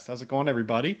How's it going,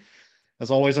 everybody? As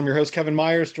always, I'm your host, Kevin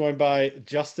Myers, joined by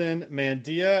Justin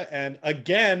Mandia, and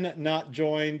again, not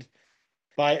joined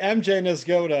by MJ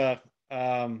Nisgoda.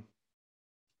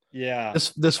 Yeah.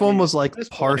 This I one mean, was at like this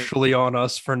point, partially on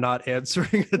us for not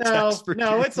answering the text for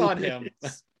no, two it's on him.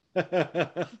 days.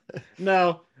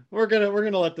 No, we're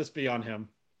gonna let this be on him.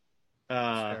 That's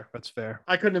Uh, fair. That's fair.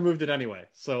 I couldn't have moved it anyway,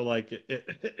 so like it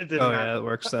didn't Oh matter. yeah, it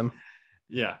works then.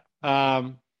 Yeah.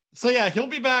 So yeah, he'll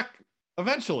be back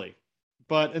eventually.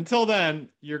 But until then,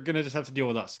 you're gonna just have to deal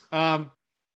with us.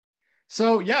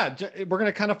 So yeah, we're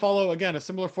gonna kind of follow again a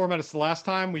similar format as the last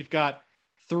time. We've got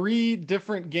three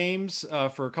different games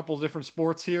for a couple of different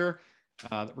sports here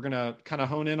that we're gonna kind of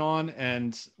hone in on,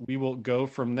 and we will go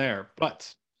from there.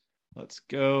 But let's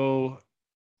go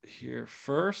here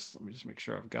first. Let me just make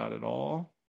sure I've got it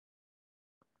all.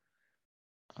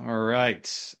 All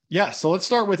right. Yeah, so let's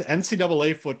start with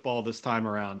NCAA football this time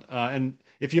around. And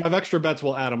if you have extra bets,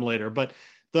 we'll add them later. But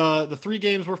the three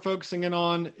games we're focusing in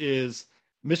on is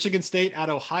Michigan State at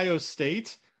Ohio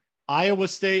State, Iowa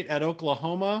State at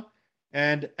Oklahoma,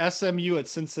 and SMU at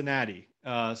Cincinnati.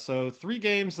 So three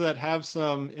games that have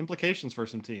some implications for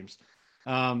some teams.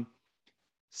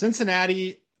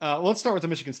 Cincinnati, let's start with the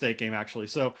Michigan State game, actually.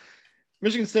 So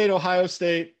Michigan State, Ohio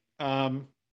State.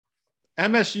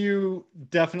 MSU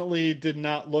definitely did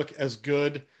not look as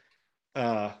good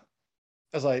as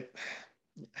I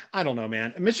don't know,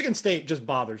 man. Michigan State just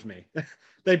bothers me.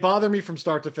 They bother me from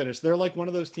start to finish. They're like one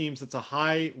of those teams that's a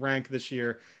high rank this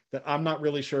year that I'm not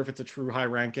really sure if it's a true high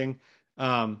ranking.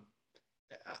 I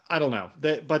don't know.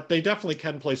 But they definitely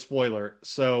can play spoiler.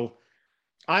 So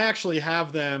I actually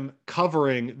have them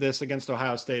covering this against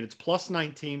Ohio State. It's plus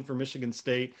 19 for Michigan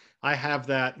State. I have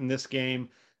that in this game.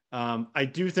 I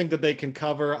do think that they can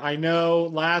cover. I know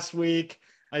last week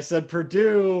I said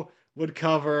Purdue would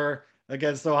cover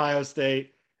against Ohio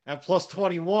State at plus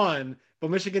 21, but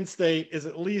Michigan State is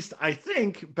at least, I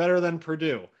think, better than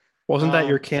Purdue. Wasn't that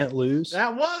your can't lose?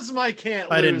 That was my can't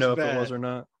lose. I didn't know bet. if it was or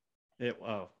not.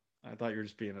 I thought you were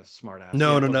just being a smart ass.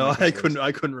 No. I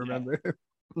couldn't remember. Yeah.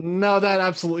 No, that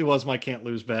absolutely was my can't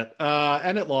lose bet.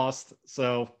 And it lost.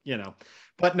 So,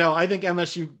 but no, I think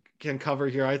MSU can cover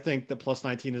here. I think the plus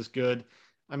 19 is good.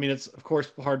 I mean, it's of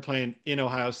course hard playing in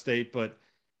Ohio State, but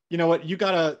you know what? You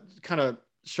got to kind of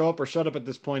show up or shut up at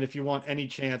this point if you want any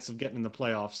chance of getting in the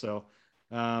playoffs. So,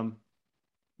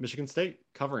 Michigan State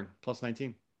covering plus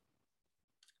 19.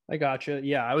 I gotcha.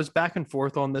 Yeah, I was back and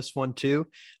forth on this one too.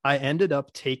 I ended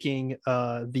up taking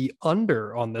the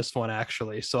under on this one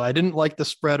actually. So I didn't like the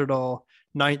spread at all.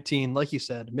 19, like you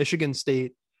said, Michigan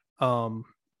State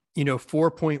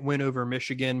 4-point win over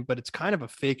Michigan, but it's kind of a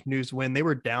fake news win. They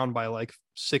were down by like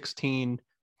 16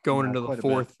 going into the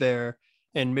fourth there,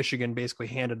 and Michigan basically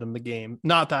handed them the game.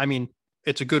 Not that, I mean,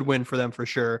 it's a good win for them for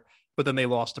sure, but then they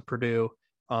lost to Purdue.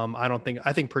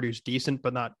 I think Purdue's decent,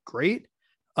 but not great.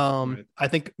 Right. I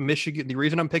think Michigan, the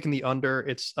reason I'm picking the under,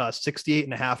 it's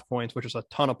 68.5 points, which is a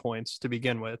ton of points to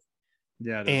begin with.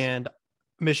 Yeah. And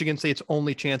Michigan State's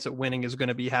only chance at winning is going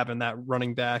to be having that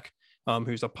running back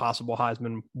who's a possible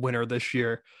Heisman winner this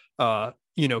year,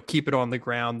 keep it on the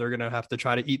ground. They're going to have to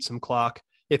try to eat some clock.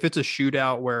 If it's a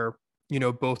shootout where,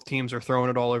 both teams are throwing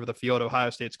it all over the field, Ohio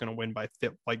State's going to win by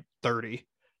like 30.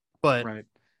 But right.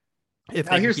 If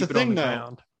now, here's the thing,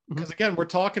 though, because again, we're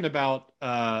talking about,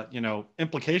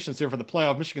 implications here for the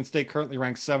playoff. Michigan State currently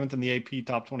ranked 7th in the AP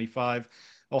top 25,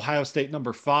 Ohio State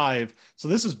number 5. So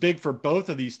this is big for both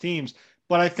of these teams.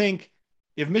 But I think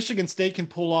if Michigan State can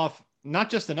pull off not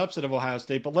just an upset of Ohio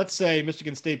State, but let's say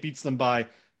Michigan State beats them by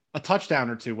a touchdown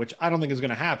or two, which I don't think is going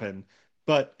to happen.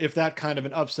 But if that kind of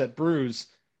an upset brews,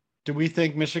 do we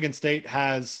think Michigan State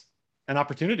has an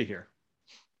opportunity here?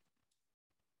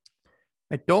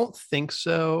 I don't think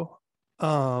so.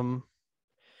 I'm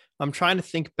trying to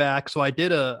think back. So I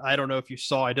don't know if you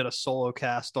saw, I did a solo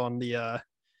cast on the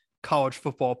college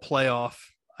football playoff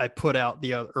I put out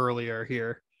earlier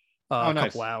here. A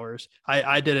couple hours.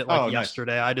 I did it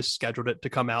yesterday. Nice. I just scheduled it to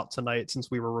come out tonight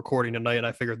since we were recording tonight, and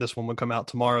I figured this one would come out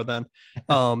tomorrow then.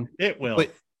 It will.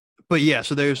 But yeah,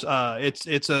 so there's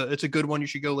it's a good one. You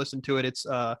should go listen to it. It's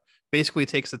basically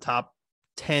takes the top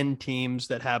 10 teams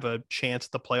that have a chance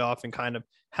at the playoff and kind of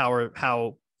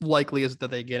how likely is it that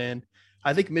they get in.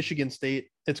 I think Michigan State,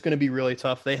 it's going to be really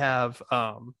tough. They have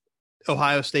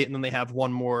Ohio State, and then they have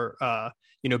one more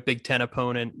Big Ten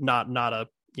opponent, not a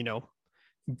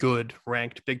good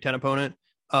ranked Big Ten opponent.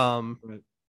 Right.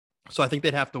 So I think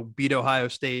they'd have to beat Ohio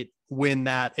State, win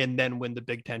that, and then win the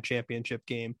Big Ten championship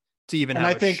game to even have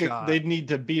a shot. And I think they'd need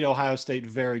to beat Ohio State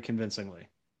very convincingly.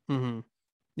 Mm-hmm.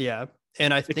 Yeah.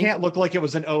 And I think it can't look like it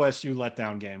was an OSU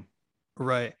letdown game.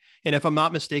 Right. And if I'm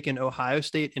not mistaken, Ohio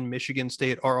State and Michigan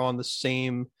State are on the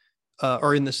same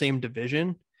are in the same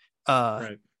division uh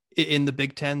Right. in the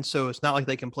Big Ten. So it's not like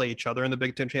they can play each other in the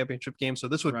Big Ten championship game. So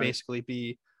this would Right. basically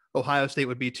be Ohio State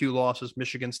would be 2 losses,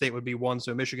 Michigan State would be one.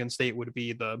 So Michigan State would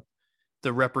be the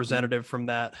Mhm. representative from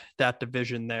that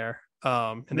division there.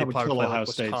 And And they that would probably kill play Ohio like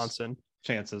State's Wisconsin.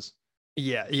 chances.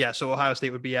 Yeah, yeah. So Ohio State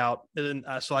would be out. And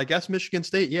so I guess Michigan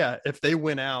State, yeah, if they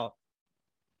win out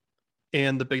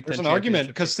in the Big There's Ten an argument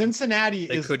championship because game, Cincinnati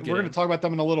they is, could we're get going to in. talk about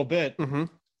them in a little bit. Mm-hmm.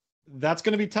 That's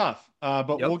going to be tough, but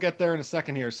we'll Yep. get there in a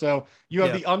second here. So you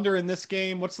have Yep. the under in this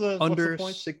game. What's the Under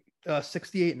points?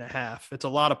 68 and a half. It's a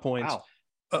lot of points. Wow.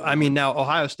 I mean, now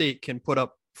Ohio State can put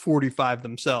up 45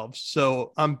 themselves.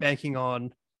 So I'm banking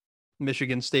on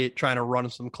Michigan State trying to run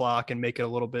some clock and make it a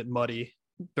little bit muddy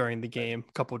during the game.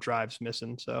 A couple drives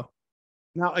missing. So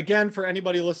Now, again, for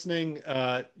anybody listening,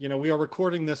 we are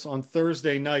recording this on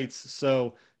Thursday nights,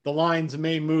 so the lines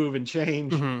may move and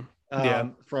change mm-hmm. Yeah.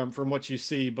 from what you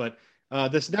see. But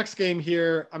this next game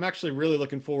here, I'm actually really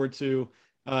looking forward to.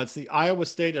 It's the Iowa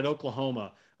State at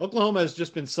Oklahoma. Oklahoma has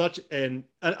just been such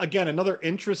again, another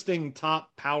interesting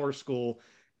top power school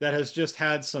that has just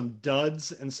had some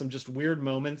duds and some just weird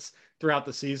moments throughout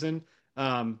the season.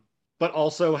 But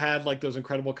also had like those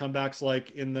incredible comebacks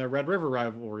like in the Red River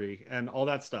rivalry and all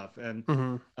that stuff. And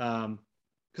Mm-hmm.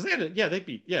 because they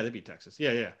beat Texas.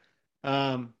 Yeah.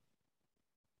 Um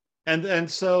and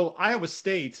so Iowa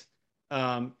State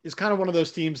is kind of one of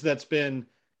those teams that's been,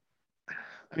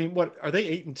 I mean, what are they,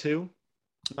 8-2?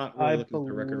 Not really I looking at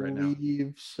their record right now.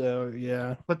 believe so.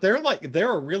 Yeah. But they're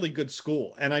a really good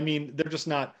school. And I mean, they're just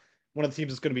not one of the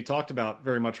teams that's going to be talked about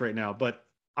very much right now. But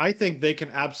I think they can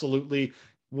absolutely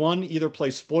either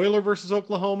play spoiler versus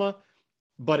Oklahoma,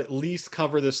 but at least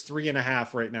cover this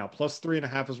 3.5 right now. Plus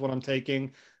 3.5 is what I'm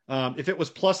taking. If it was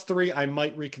plus 3, I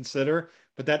might reconsider,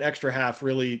 but that extra half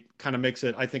really kind of makes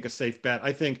it, I think, a safe bet.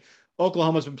 I think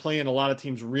Oklahoma's been playing a lot of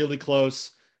teams really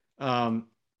close, and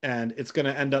it's going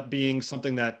to end up being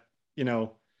something that,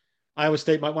 Iowa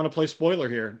State might want to play spoiler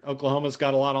here. Oklahoma's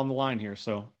got a lot on the line here,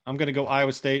 so I'm going to go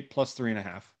Iowa State plus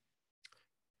 3.5.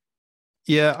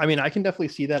 Yeah, I mean, I can definitely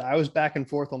see that. I was back and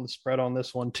forth on the spread on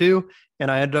this one too, and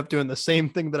I ended up doing the same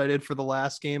thing that I did for the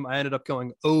last game. I ended up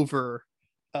going over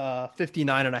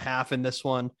 59 and a half in this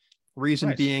one. Reason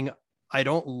Nice. being, I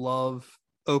don't love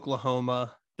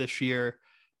Oklahoma this year.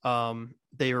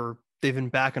 They've been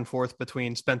back and forth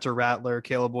between Spencer Rattler,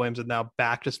 Caleb Williams, and now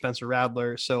back to Spencer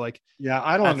Rattler. So like, Yeah,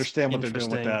 I don't that's understand what they're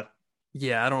doing with interesting. that.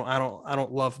 Yeah, I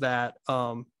don't love that.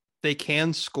 They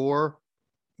can score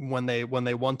when they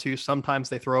want to. Sometimes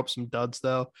they throw up some duds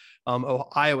though.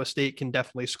 Iowa State can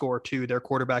definitely score too. Their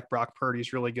quarterback Brock Purdy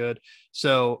is really good.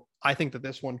 So I think that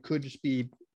this one could just be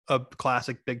a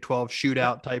classic Big 12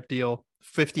 shootout type deal.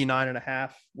 59 and a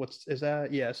half. What's is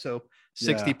that? Yeah. So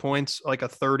 60 Yeah. points, like a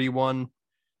 31,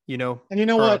 And you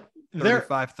know or what? a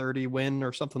 35-30 win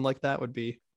or something like that would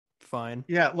be fine.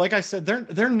 Yeah, like I said, they're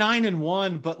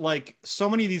 9-1, but like so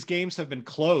many of these games have been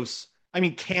close. I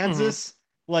mean, Kansas,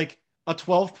 like a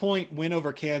 12-point win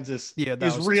over Kansas Yeah, that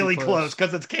is was too really close close.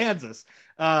 because it's Kansas.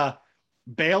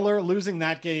 Baylor losing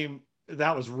that game,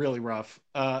 that was really rough.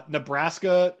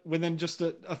 Nebraska within just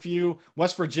a few.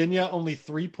 West Virginia only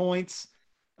 3 points.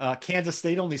 Kansas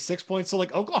State only 6 points. So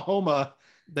like Oklahoma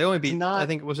They only is beat, I not,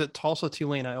 think, was it Tulsa,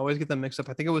 Tulane? I always get them mixed up.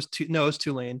 I think it was no, it was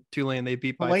Tulane. Tulane, they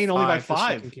beat by Lane only by 5 the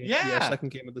 5. second game. Yeah, Yeah. second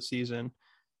game of the season.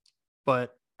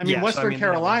 But I mean, yeah, so, Western they have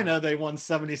Carolina, they won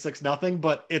 76-0,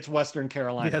 but it's Western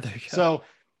Carolina. yeah, there you go. So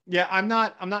yeah, I'm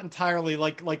not entirely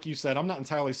like you said, I'm not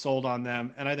entirely sold on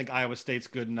them. And I think Iowa State's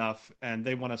good enough and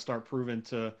they want to start proving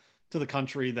to the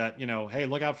country that, hey,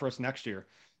 look out for us next year.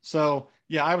 So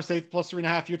yeah, Iowa State plus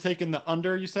 3.5. You're taking the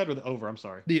under, you said, or the over? I'm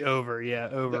sorry. The over, yeah,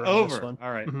 over The on this over. one.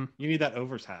 All right. Mhm. You need that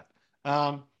overs hat.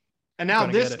 And now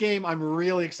Gonna this get it. game I'm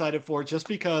really excited for just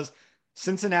because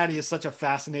Cincinnati is such a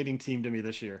fascinating team to me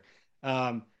this year.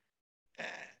 Um,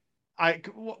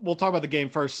 we'll talk about the game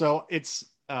first. So it's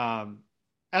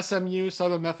SMU,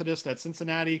 Southern Methodist at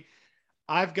Cincinnati.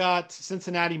 I've got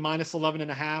Cincinnati minus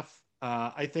 11.5.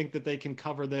 I think that they can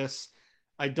cover this.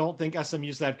 I don't think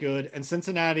SMU's that good. And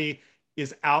Cincinnati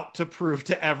is out to prove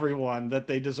to everyone that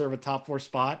they deserve a top 4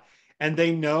 spot. And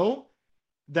they know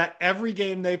that every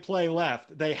game they play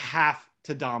left, they have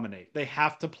to dominate. They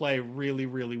have to play really,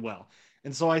 really well.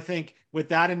 And so I think with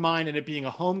that in mind and it being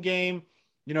a home game,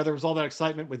 there was all that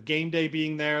excitement with game day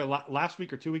being there last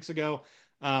week or 2 weeks ago.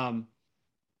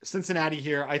 Cincinnati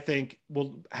here, I think,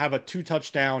 will have a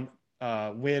 2-touchdown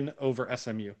win over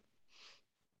SMU.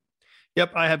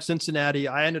 Yep, I have Cincinnati.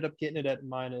 I ended up getting it at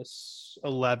minus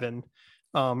 11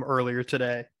 earlier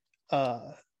today.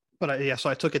 But so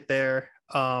I took it there.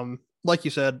 Like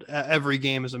you said, every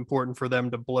game is important for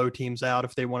them to blow teams out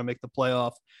if they want to make the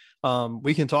playoff.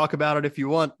 We can talk about it if you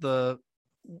want, the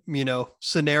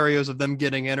scenarios of them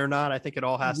getting in or not. I think it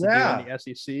all has to do in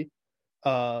the SEC.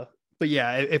 But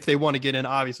yeah, if they want to get in,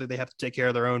 obviously they have to take care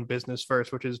of their own business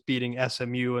first, which is beating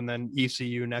SMU and then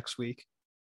ECU next week.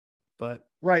 But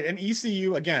right, and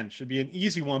ECU again should be an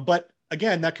easy one, but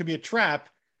again, that could be a trap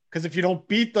because if you don't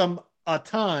beat them a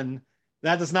ton,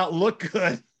 that does not look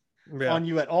good on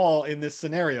you at all in this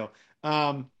scenario.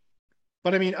 But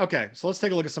I mean, okay, so let's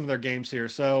take a look at some of their games here.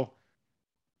 So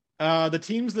the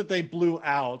teams that they blew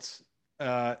out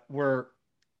were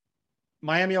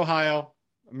Miami, Ohio,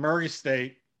 Murray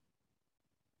State.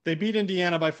 They beat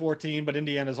Indiana by 14, but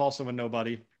Indiana is also a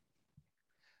nobody.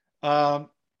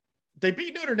 They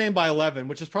beat Notre Dame by 11,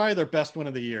 which is probably their best win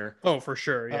of the year. Oh, for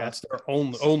sure. Yeah, it's their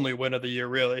only win of the year,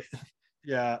 really.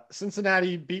 Yeah.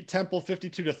 Cincinnati beat Temple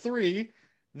 52-3.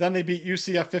 Then they beat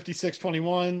UCF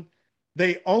 56-21.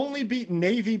 They only beat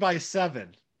Navy by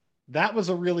 7. That was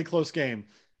a really close game.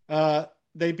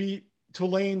 They beat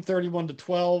Tulane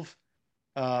 31-12.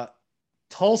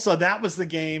 Tulsa, that was the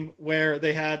game where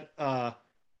they had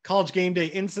College Game Day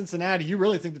in Cincinnati. You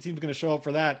really think the team's going to show up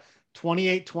for that?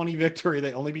 28-20 victory.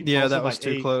 They only beat Tulsa that was by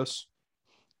too 8. Close.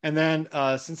 And then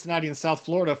Cincinnati and South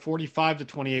Florida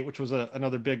 45-28, which was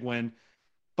another big win.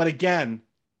 But again,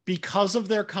 because of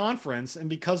their conference and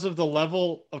because of the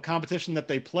level of competition that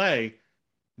they play,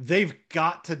 they've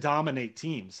got to dominate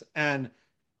teams. And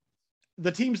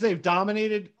the teams they've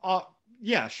dominated,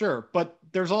 yeah, sure. But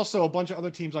there's also a bunch of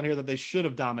other teams on here that they should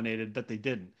have dominated that they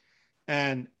didn't.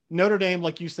 And Notre Dame,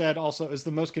 like you said, also is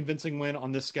the most convincing win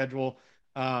on this schedule,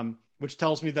 which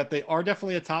tells me that they are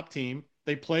definitely a top team.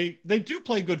 They do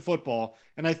play good football,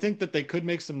 and I think that they could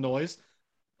make some noise.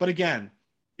 But again,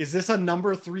 is this a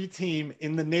number 3 team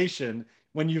in the nation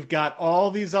when you've got all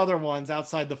these other ones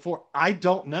outside the 4? I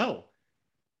don't know.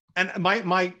 And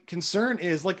my concern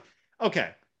is like,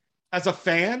 okay, as a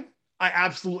fan, I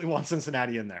absolutely want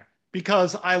Cincinnati in there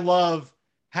because I love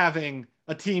having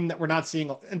a team that we're not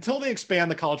seeing until they expand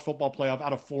the college football playoff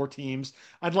out of 4 teams.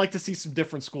 I'd like to see some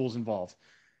different schools involved.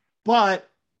 But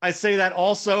I say that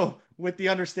also with the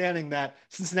understanding that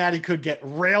Cincinnati could get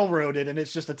railroaded and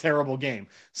it's just a terrible game.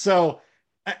 So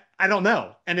I don't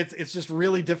know. And it's just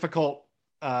really difficult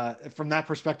from that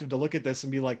perspective to look at this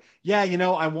and be like, yeah,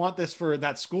 I want this for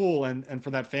that school and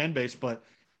for that fan base. But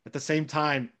at the same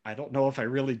time, I don't know if I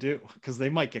really do because they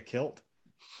might get killed.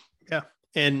 Yeah.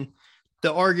 And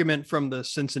the argument from the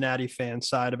Cincinnati fan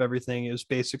side of everything is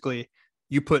basically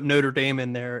you put Notre Dame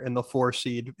in there in the 4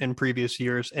 seed in previous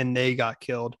years and they got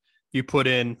killed. You put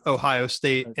in Ohio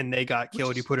State and they got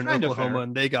killed. You put in Oklahoma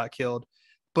and they got killed.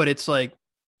 But it's like,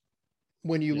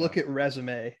 when you look at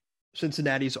resume,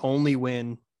 Cincinnati's only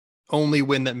win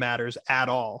that matters at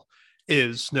all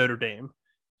is Notre Dame.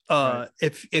 Right.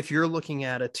 If you're looking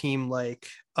at a team like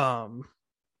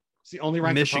it's the only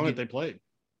ranked opponent they played.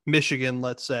 Michigan,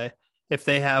 let's say, if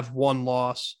they have one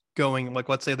loss going, like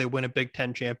let's say they win a Big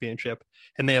Ten championship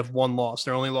and they have one loss,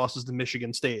 their only loss is to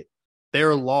Michigan State.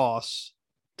 Their loss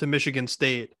to Michigan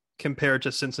State compared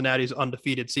to Cincinnati's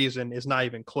undefeated season is not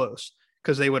even close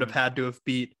because they would have had to have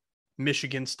beat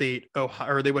Michigan State,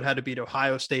 Ohio, or they would have had to beat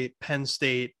Ohio State, Penn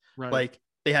State. Right. Like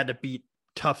they had to beat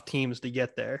tough teams to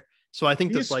get there. So I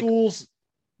think these that's schools,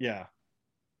 yeah.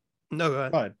 No,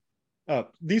 go ahead.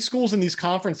 These schools in these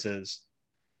conferences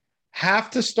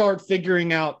have to start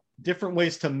figuring out different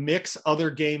ways to mix other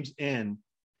games in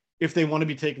if they want to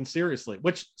be taken seriously,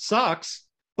 which sucks,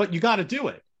 but you got to do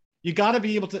it. You got to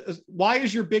be able to. Why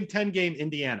is your Big Ten game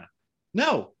Indiana?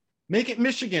 No, make it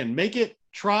Michigan. Make it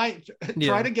try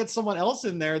to get someone else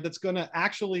in there that's going to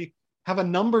actually have a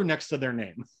number next to their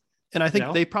name. And I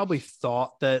think they probably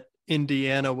thought that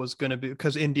Indiana was going to be,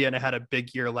 because Indiana had a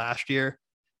big year last year.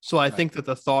 So I think that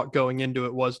the thought going into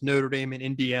it was Notre Dame and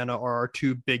Indiana are our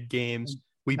 2 big games.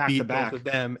 We beat both of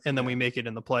them and then we make it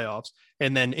in the playoffs.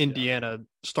 And then Indiana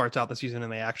starts out the season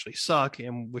and they actually suck,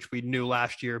 and which we knew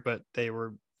last year, but they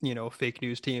were, fake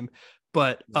news team.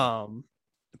 But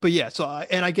yeah, so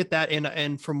I get that.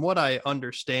 And from what I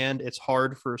understand, it's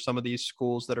hard for some of these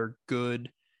schools that are good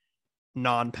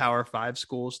non-Power 5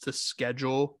 schools to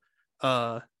schedule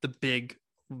the big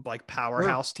like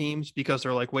powerhouse teams because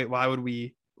they're like, wait, why would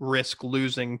we risk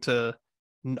losing to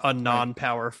a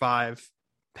non-Power 5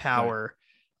 power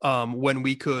when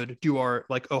we could do our,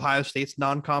 like Ohio State's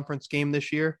non-conference game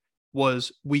this year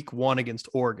was week 1 against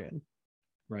Oregon.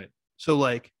 Right. So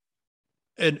like,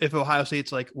 and if Ohio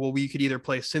State's like, well, we could either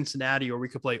play Cincinnati or we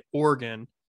could play Oregon.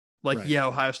 Like, yeah,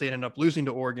 Ohio State ended up losing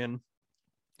to Oregon,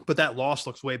 but that loss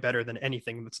looks way better than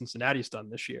anything that Cincinnati's done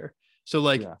this year. So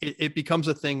like it becomes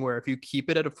a thing where if you keep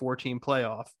it at a 14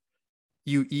 playoff,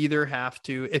 you either have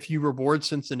to, if you reward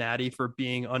Cincinnati for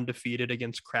being undefeated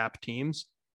against crap teams,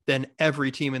 then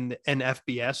every team in the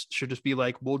FBS should just be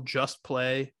like, we'll just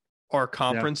play our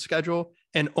conference schedule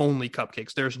and only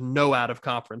cupcakes. There's no out of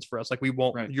conference for us. Like we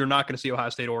won't, you're not going to see Ohio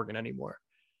State, Oregon anymore.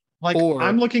 Like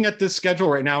I'm looking at this schedule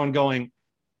right now and going,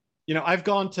 you know, I've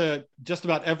gone to just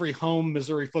about every home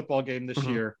Missouri football game this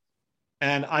year.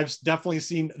 And I've definitely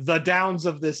seen the downs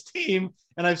of this team,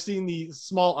 and I've seen the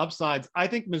small upsides. I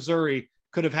think Missouri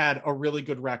could have had a really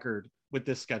good record with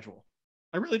this schedule.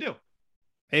 I really do.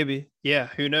 Maybe. Yeah.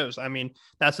 Who knows? I mean,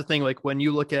 that's the thing. Like when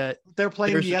you look at, they're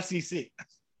playing the SEC.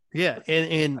 Yeah.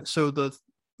 And so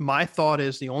my thought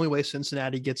is the only way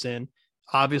Cincinnati gets in,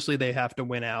 obviously they have to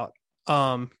win out.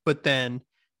 But then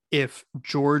if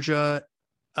Georgia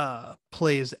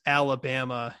plays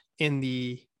Alabama in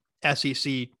the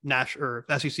SEC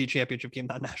championship game,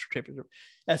 not national championship,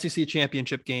 SEC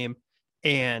championship game,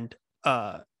 and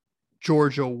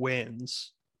Georgia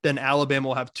wins, then Alabama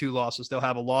will have 2 losses. They'll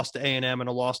have a loss to A&M and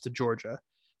a loss to Georgia.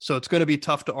 So it's going to be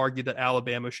tough to argue that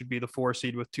Alabama should be the 4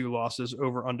 seed with 2 losses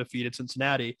over undefeated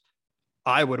Cincinnati.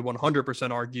 I would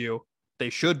 100% argue they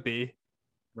should be.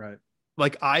 Right.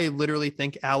 Like I literally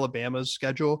think Alabama's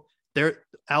schedule,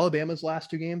 Alabama's last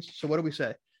 2 games. So what do we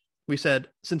say? We said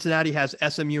Cincinnati has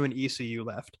SMU and ECU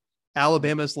left.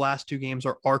 Alabama's last 2 games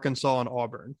are Arkansas and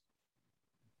Auburn.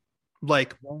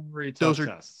 Like those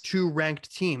are 2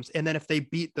 ranked teams. And then if they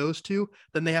beat those 2,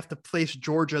 then they have to face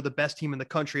Georgia, the best team in the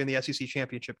country, in the SEC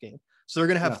championship game. So they're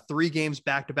going to have 3 games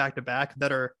back to back to back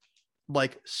that are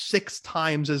like 6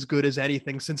 times as good as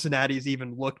anything Cincinnati's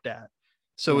even looked at.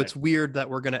 So it's weird that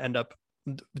we're going to end up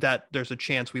that there's a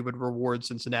chance we would reward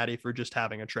Cincinnati for just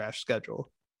having a trash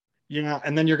schedule. Yeah,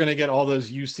 and then you're going to get all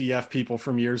those UCF people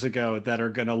from years ago that are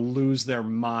going to lose their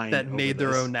mind. That made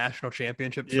their own national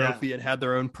championship trophy and had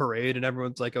their own parade, and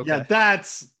everyone's like, okay. Yeah,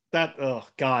 that. Oh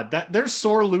God, there's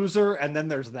sore loser, and then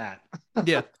there's that.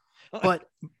 Yeah, but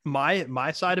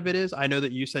my side of it is, I know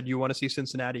that you said you want to see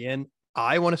Cincinnati in.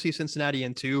 I want to see Cincinnati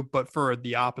in too, but for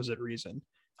the opposite reason.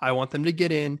 I want them to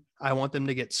get in. I want them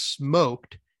to get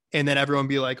smoked, and then everyone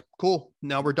be like, cool,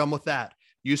 now we're done with that.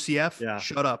 UCF,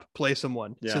 shut up, play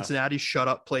someone. Cincinnati, shut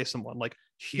up, play someone. Like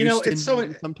Houston, it's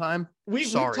so sometime. We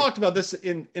talked about this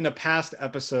in a past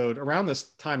episode around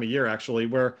this time of year, actually,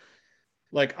 where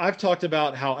like I've talked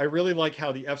about how I really like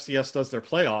how the FCS does their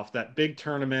playoff, that big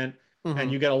tournament,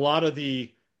 and you get a lot of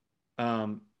the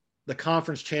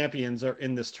conference champions are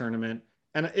in this tournament,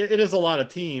 and it is a lot of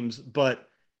teams, but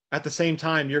at the same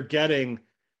time, you're getting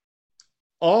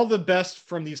all the best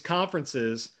from these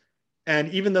conferences. And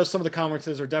even though some of the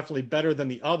conferences are definitely better than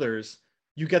the others,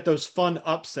 you get those fun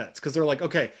upsets because they're like,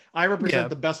 okay, I represent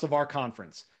the best of our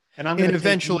conference. And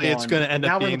eventually it's going to end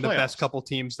up being the best couple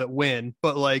teams that win.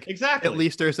 But like, at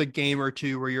least there's a game or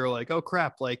 2 where you're like, oh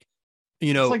crap. Like,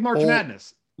 you know, it's like March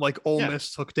Madness. Like Ole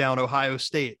Miss took down Ohio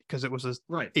State because it was a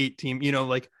 8 team, you know,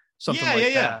 like something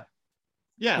like that.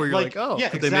 Yeah. Where you're like, oh,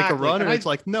 could they make a run? And it's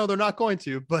like, no, they're not going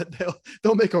to, but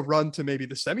they'll make a run to maybe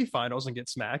the semifinals and get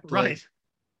smacked. Right. Like,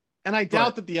 and I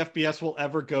doubt that the FBS will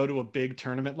ever go to a big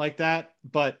tournament like that.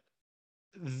 But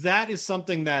that is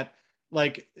something that,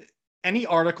 like, any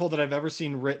article that I've ever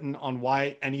seen written on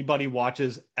why anybody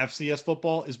watches FCS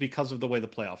football is because of the way the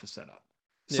playoff is set up.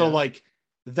 So, like,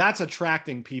 that's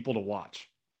attracting people to watch.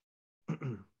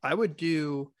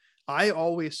 I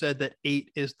always said that 8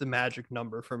 is the magic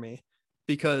number for me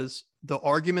because the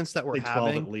arguments that we're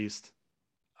having, 12 at least.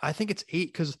 I think it's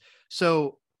 8 because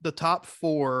so the top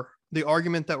 4. The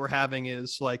argument that we're having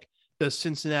is like, does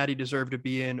Cincinnati deserve to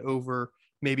be in over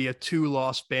maybe a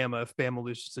 2-loss Bama if Bama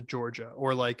loses to Georgia,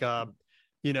 or like,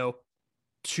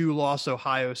 2-loss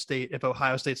Ohio State if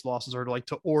Ohio State's losses are like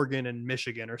to Oregon and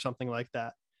Michigan or something like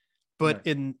that. But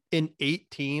in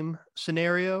 8-team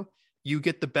scenario, you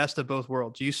get the best of both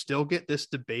worlds. You still get this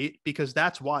debate because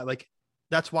that's why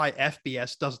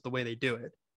FBS does it the way they do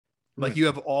it. Like you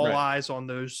have all eyes on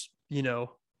those, you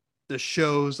know, the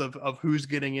shows of who's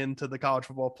getting into the college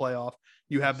football playoff.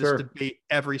 You have this debate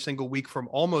every single week from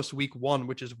almost week 1,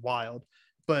 which is wild,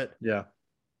 but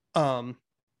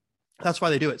that's why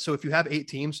they do it. So if you have 8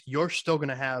 teams, you're still going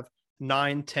to have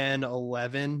 9, 10,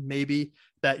 11, maybe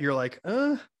that you're like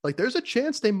there's a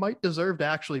chance they might deserve to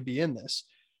actually be in this,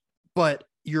 but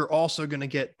you're also going to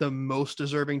get the most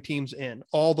deserving teams in.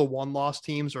 All the 1-loss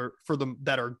teams or for them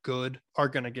that are good are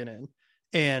going to get in.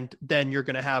 And then you're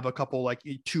going to have a couple like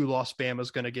 2-loss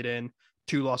Bama's going to get in,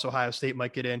 2-loss Ohio State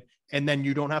might get in. And then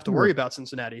you don't have to worry about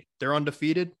Cincinnati. They're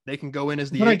undefeated. They can go in as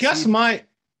the. But I guess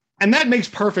And that makes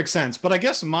perfect sense. But I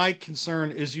guess my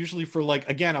concern is usually for like,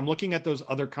 again, I'm looking at those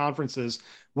other conferences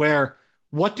where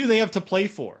what do they have to play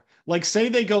for? Like, say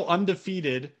they go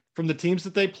undefeated from the teams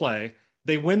that they play,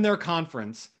 they win their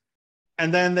conference,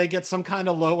 and then they get some kind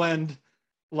of low end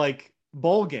like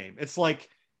bowl game. It's like,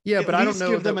 Yeah, at but I don't least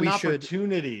know give that them an we should.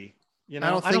 opportunity. I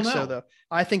don't I don't think so know. though.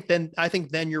 I think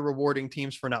then you're rewarding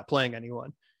teams for not playing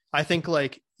anyone. I think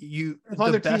like the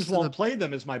Other teams best of won't the play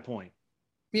them is my point.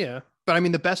 yeah, but I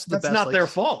mean the best of the That's best not like their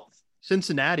fault.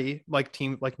 Cincinnati, like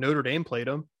team like Notre Dame played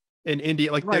them, and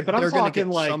India like Right. But I'm they're going to talking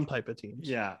get like, some type of teams.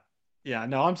 yeah. Yeah.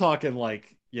 No, I'm talking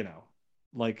like,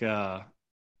 like, oh,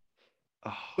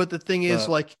 But the thing is,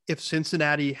 the, like, if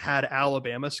Cincinnati had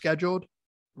Alabama scheduled,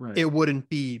 right. it wouldn't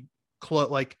be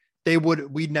like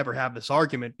we'd never have this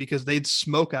argument because they'd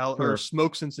smoke out or Sure.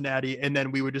 smoke Cincinnati, and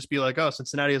then we would just be like, oh,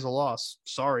 Cincinnati is a loss.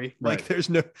 Sorry. Like, Right. there's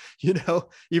no,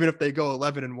 even if they go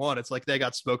 11-1, it's like they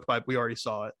got smoked by, we already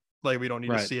saw it. Like, we don't need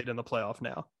to Right. see it in the playoff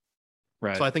now.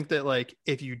 Right. So I think that like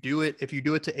if you do it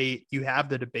to 8, you have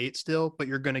the debate still, but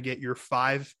you're going to get your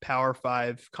 5 Power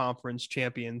 5 conference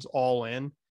champions all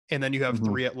in, and then you have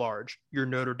 3 at large. Your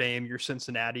Notre Dame, your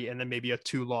Cincinnati, and then maybe a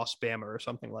 2-loss Bama or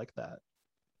something like that.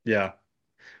 Yeah.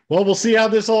 Well, we'll see how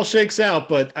this all shakes out,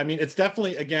 but I mean, it's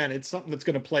definitely, again, it's something that's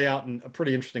going to play out in a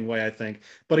pretty interesting way, I think.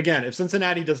 But again, if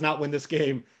Cincinnati does not win this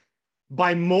game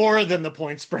by more than the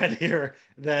point spread here,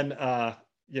 then I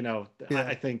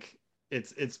think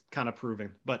it's kind of proving.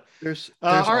 But there's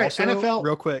all right, also NFL,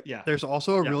 real quick. yeah, There's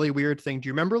also a yeah, really weird thing. Do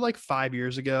you remember like 5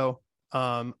 years ago?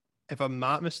 If I'm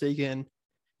not mistaken,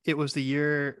 it was the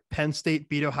year Penn State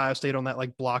beat Ohio State on that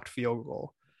like blocked field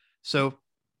goal. So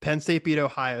Penn State beat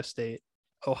Ohio State.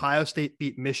 Ohio State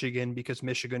beat Michigan because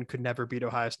Michigan could never beat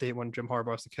Ohio State when Jim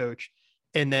Harbaugh was the coach.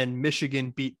 And then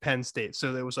Michigan beat Penn State.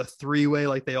 So there was a 3-way,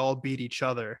 like they all beat each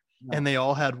other. yeah. And they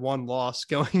all had one loss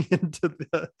going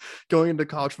into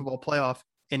college football playoff.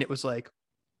 And it was like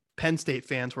Penn State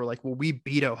fans were like, well, we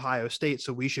beat Ohio State,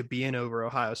 so we should be in over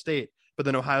Ohio State. But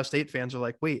then Ohio State fans are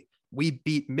like, wait, we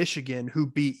beat Michigan, who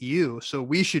beat you, so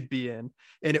we should be in.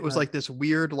 And it was like this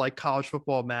weird like college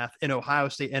football math, and Ohio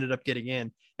State ended up getting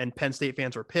in, and Penn State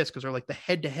fans were pissed because they're like, the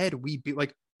head-to-head we beat,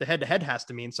 like the head-to-head has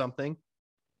to mean something.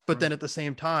 But then at the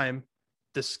same time,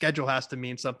 the schedule has to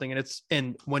mean something.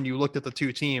 And when you looked at the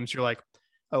two teams, you're like,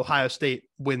 Ohio State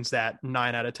wins that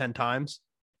 9 out of 10 times.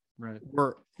 Right.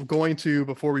 We're going to,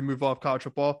 before we move off college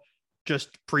football,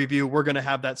 just preview, we're going to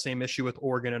have that same issue with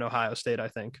Oregon and Ohio State, I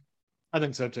think. I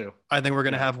think so too. I think we're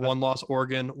going to have 1 loss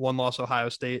Oregon, 1 loss Ohio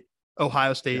State.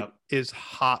 Ohio State is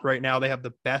hot right now. They have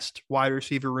the best wide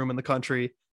receiver room in the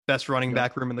country, best running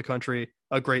back room in the country,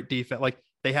 a great defense. Like,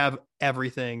 they have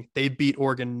everything. They beat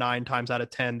Oregon 9 times out of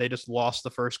 10. They just lost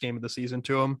the first game of the season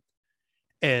to them.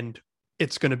 And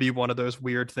it's going to be one of those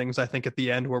weird things, I think, at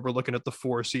the end where we're looking at the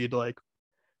 4 seed. Like,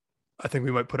 I think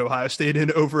we might put Ohio State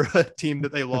in over a team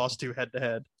that they lost to head to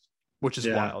head, which is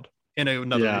wild. And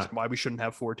another reason why we shouldn't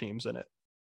have 4 teams in it.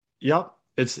 Yep.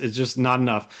 It's just not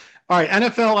enough. All right.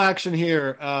 NFL action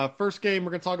here. First game,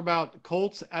 we're going to talk about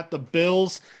Colts at the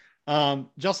Bills.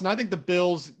 Justin, I think the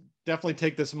Bills definitely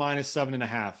take this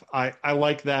 -7.5. I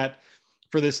like that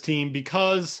for this team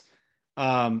because,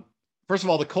 first of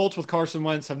all, the Colts with Carson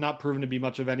Wentz have not proven to be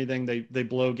much of anything. They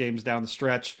blow games down the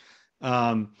stretch.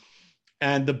 And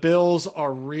the Bills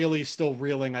are really still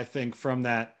reeling, I think, from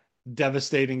that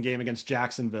devastating game against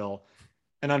Jacksonville,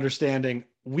 and understanding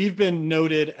we've been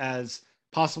noted as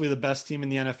possibly the best team in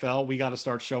the NFL. We got to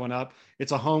start showing up.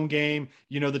 It's a home game.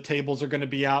 The tables are going to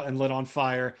be out and lit on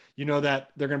fire. That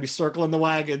they're going to be circling the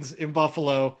wagons in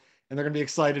Buffalo, and they're going to be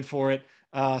excited for it.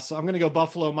 So I'm going to go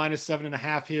Buffalo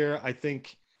 -7.5 here. I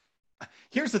think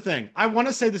here's the thing. I want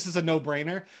to say this is a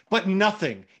no-brainer, but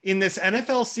nothing in this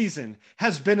NFL season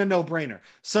has been a no-brainer.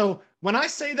 So when I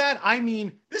say that, I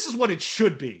mean, this is what it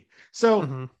should be.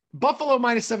 So Buffalo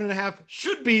 -7.5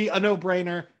 should be a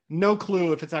no-brainer. No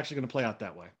clue if it's actually going to play out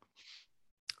that way.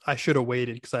 I should have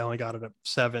waited because I only got it at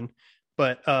 7,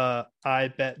 but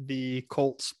I bet the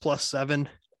Colts +7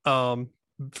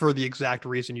 for the exact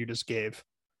reason you just gave.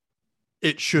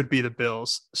 It should be the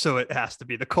Bills, so it has to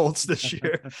be the Colts this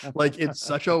year. Like, it's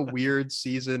such a weird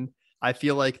season. I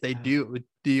feel like they do.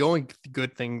 The only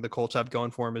good thing the Colts have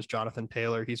going for him is Jonathan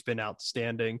Taylor. He's been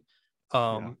outstanding.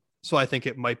 So I think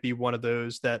it might be one of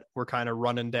those that we're kind of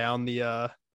running down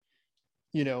the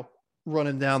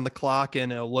clock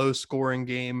in a low scoring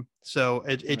game. So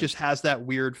it just has that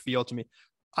weird feel to me.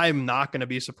 I'm not going to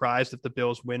be surprised if the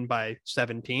Bills win by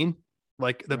 17,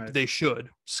 like they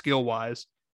should skill wise,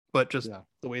 but just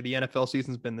the way the NFL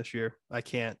season's been this year, I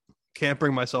can't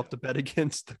bring myself to bet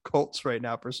against the Colts right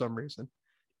now for some reason.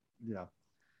 Yeah.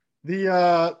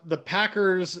 The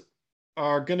Packers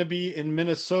are going to be in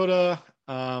Minnesota.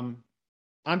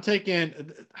 I'm taking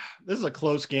this is a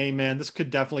close game, man. This could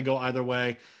definitely go either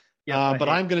way. Yep, But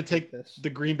I'm going to take this. the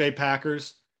Green Bay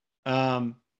Packers.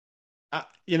 When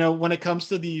it comes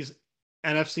to these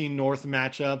NFC North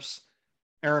matchups,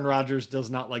 Aaron Rodgers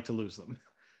does not like to lose them.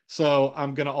 So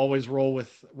I'm going to always roll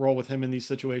with him in these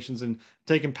situations and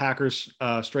taking Packers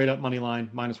straight up money line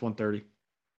 -130.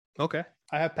 Okay.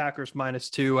 I have Packers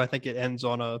 -2. I think it ends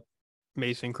on a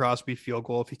Mason Crosby field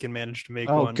goal if he can manage to make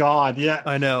one. Oh God, yeah.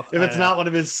 I know. If it's not one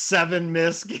of his 7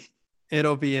 missed,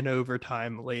 it'll be an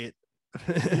overtime late.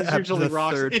 He's usually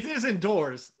rocks. It is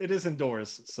indoors.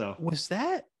 So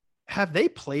have they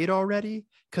played already?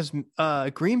 Because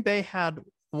Green Bay had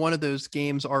one of those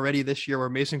games already this year where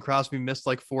Mason Crosby missed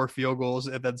like 4 field goals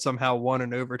and then somehow won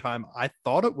in overtime. I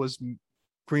thought it was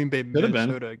Green Bay,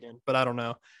 Minnesota again, but I don't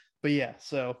know. But yeah,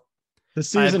 so the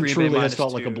season truly has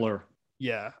felt like a blur.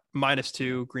 Yeah,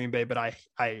 -2 Green Bay, but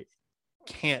I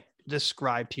can't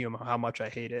describe to you how much I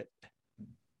hate it.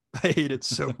 I hate it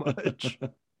so much.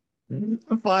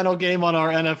 The final game on our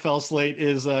NFL slate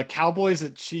is Cowboys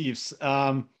at Chiefs.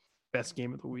 Best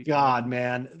game of the week. God,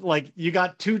 man. Like, you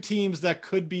got 2 teams that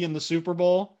could be in the Super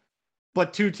Bowl,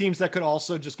 but 2 teams that could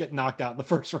also just get knocked out in the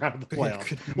first round of the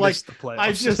playoffs. Like, the playoffs.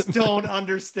 I just don't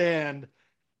understand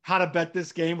how to bet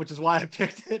this game, which is why I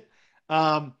picked it.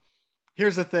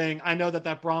 Here's the thing. I know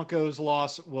that Broncos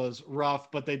loss was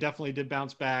rough, but they definitely did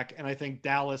bounce back. And I think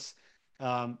Dallas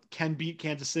can beat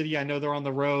Kansas City. I know they're on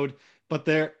the road, but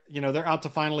they're out to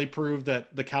finally prove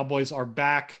that the Cowboys are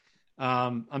back.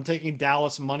 I'm taking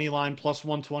Dallas money line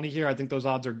 +120 here. I think those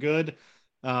odds are good,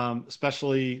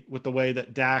 especially with the way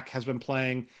that Dak has been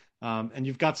playing. And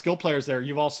you've got skill players there.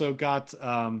 You've also got,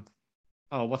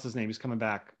 what's his name? He's coming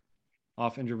back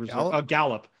off injured reserve.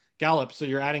 Gallup. So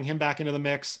you're adding him back into the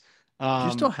mix. Do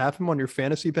you still have him on your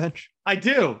fantasy bench? I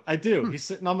do. He's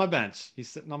sitting on my bench.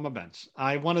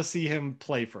 I want to see him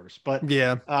play first, but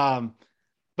yeah.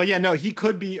 But yeah, no, he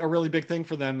could be a really big thing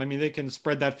for them. I mean, they can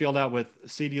spread that field out with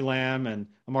CeeDee Lamb and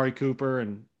Amari Cooper.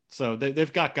 And so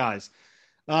they've got guys.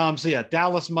 So yeah,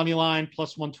 Dallas money line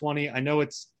 +120. I know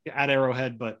it's at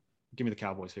Arrowhead, but give me the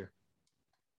Cowboys here.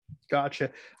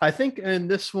 Gotcha. I think in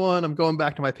this one, I'm going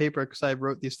back to my paper because I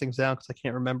wrote these things down because I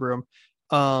can't remember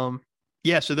them.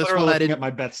 Yeah, so this one I didn't get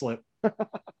my bet slip.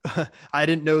 I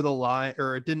didn't know the line,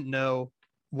 or didn't know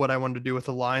what I wanted to do with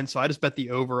the line, so I just bet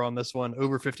the over on this one,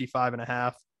 over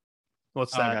 55.5.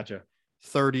 What's that? Gotcha.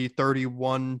 30,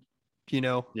 31,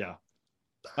 Yeah.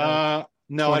 No,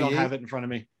 28? I don't have it in front of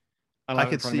me. I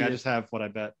just have what I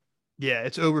bet. Yeah,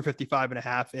 it's over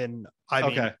 55.5, and I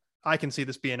mean, I can see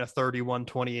this being a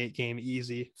 31-28 game,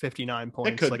 easy, 59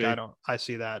 points. It could be. I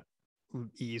see that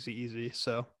easy.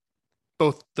 So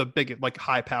both the big, like,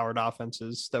 high-powered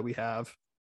offenses that we have.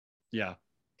 Yeah.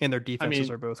 And their defenses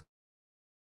are both.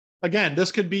 Again,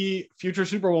 this could be future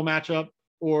Super Bowl matchup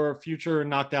or future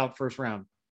knocked out first round.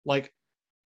 Like,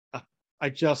 I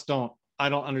don't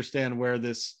understand where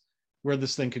this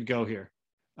thing could go here.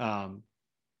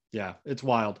 Yeah, it's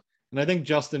wild. And I think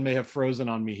Justin may have frozen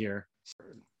on me here.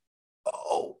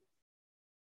 Oh.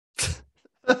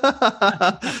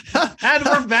 And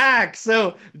we're back.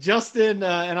 So Justin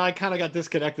and I kind of got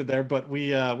disconnected there, but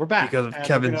we're back because of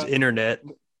Kevin's internet.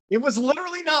 It was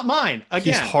literally not mine.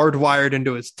 Again, he's hardwired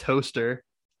into his toaster.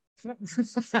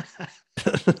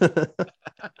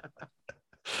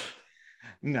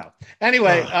 No.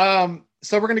 Anyway,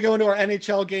 so we're going to go into our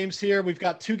NHL games here. We've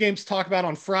got 2 games to talk about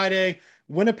on Friday.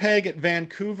 Winnipeg at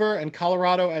Vancouver and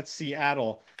Colorado at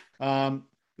Seattle.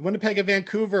 Winnipeg at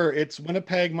Vancouver, it's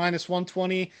Winnipeg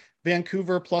 -120,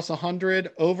 Vancouver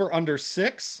 +100, over under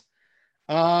 6.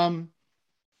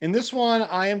 In this one,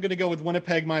 I am going to go with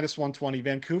Winnipeg -120.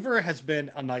 Vancouver has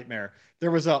been a nightmare.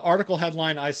 There was an article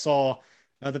headline I saw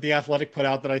that The Athletic put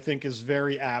out that I think is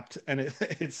very apt. And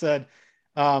it said,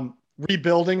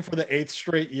 rebuilding for the 8th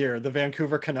straight year, the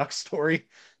Vancouver Canucks story.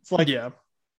 It's like, yeah,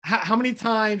 how many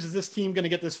times is this team going to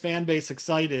get this fan base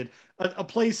excited? A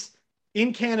place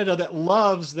in Canada that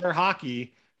loves their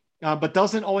hockey, but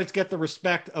doesn't always get the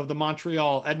respect of the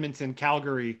Montreal, Edmonton,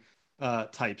 Calgary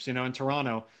types, in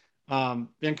Toronto.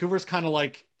 Vancouver's kind of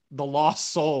like the lost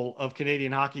soul of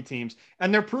Canadian hockey teams,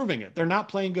 and they're proving it. They're not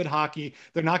playing good hockey.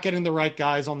 They're not getting the right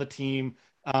guys on the team.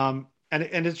 And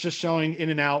it's just showing in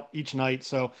and out each night.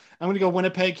 So I'm going to go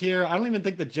Winnipeg here. I don't even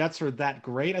think the Jets are that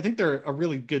great. I think they're a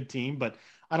really good team, but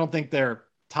I don't think they're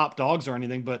top dogs or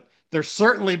anything, but they're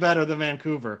certainly better than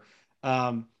Vancouver.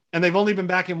 And they've only been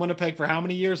back in Winnipeg for how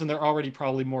many years? And they're already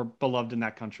probably more beloved in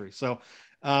that country. So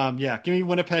yeah, give me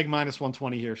Winnipeg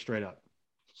 -120 here straight up.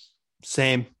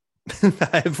 Same.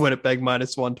 I have Winnipeg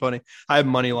 -120. I have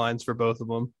money lines for both of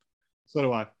them. So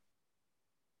do I.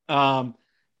 Um,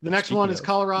 the next one Speaking is of,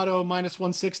 Colorado minus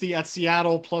 160 at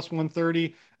Seattle plus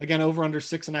 130. Again, over under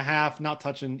 6.5. Not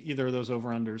touching either of those over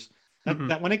unders. mm-mm.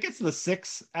 That when it gets to the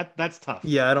six, that's tough.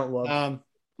 Yeah, I don't love. Um,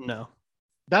 No.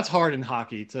 that's hard in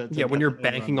hockey to Yeah, when get you're the over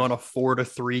banking on unders. a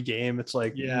 4-3 game, it's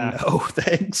like Yeah, no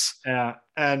thanks. yeah.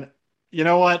 And you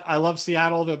know what? I love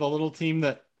Seattle. They're the little team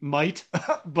that might,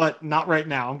 but not right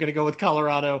now. I'm going to go with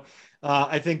Colorado.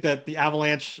 I think that the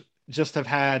Avalanche just have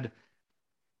had,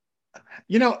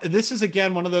 this is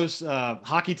again one of those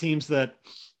hockey teams that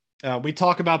we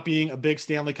talk about being a big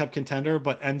Stanley Cup contender,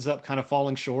 but ends up kind of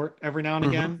falling short every now and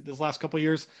Mm-hmm. again this last couple of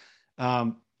years.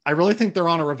 I really think they're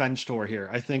on a revenge tour here.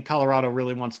 I think Colorado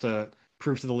really wants to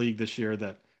prove to the league this year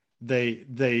that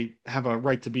they have a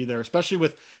right to be there, especially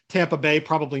with Tampa Bay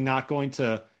probably not going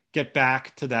to get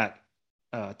back to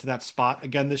that spot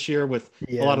again this year with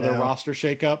a Yeah, lot of their no. roster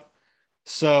shakeup.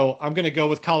 So I'm going to go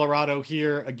with Colorado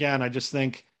here again. I just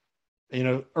think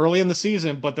early in the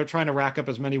season, but they're trying to rack up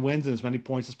as many wins and as many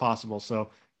points as possible. So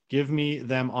give me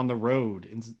them on the road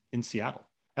in Seattle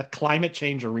at Climate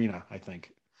Change Arena, I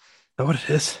think. Know what it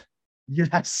is?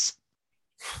 Yes.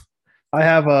 I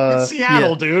have It's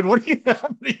Seattle, dude. What do you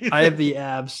think? I have the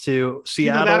abs too.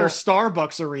 Either that or Seattle.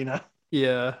 Starbucks Arena.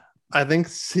 Yeah, I think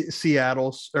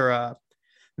Seattle's or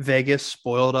Vegas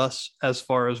spoiled us as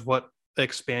far as what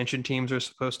expansion teams are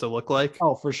supposed to look like.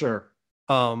 Oh, for sure.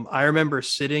 I remember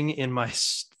sitting in my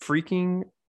freaking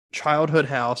childhood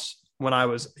house when I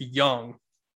was young,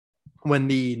 when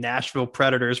the Nashville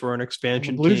Predators were an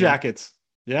expansion Blue team, Jackets.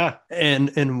 Yeah.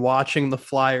 and watching the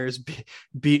Flyers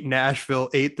beat Nashville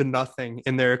 8-0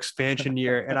 in their expansion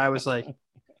year, and I was like,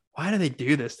 why do they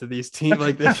do this to these teams?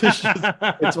 Like this is just,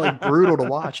 it's like brutal to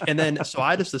watch. And then so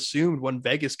I just assumed when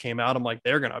Vegas came out, I'm like,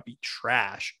 they're gonna be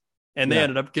trash. And they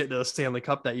ended up getting to the Stanley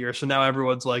Cup that year. So now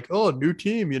everyone's like, oh, new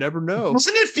team. You never know.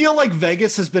 Doesn't it feel like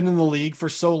Vegas has been in the league for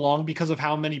so long because of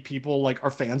how many people like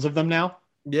are fans of them now?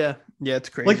 Yeah. Yeah, it's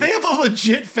crazy. Like they have a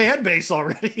legit fan base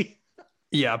already.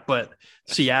 Yeah, but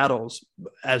Seattle's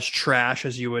as trash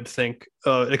as you would think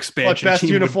expansion best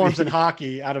team uniforms would in be.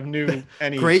 hockey out of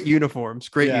any Great uniforms.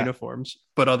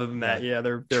 But other than that,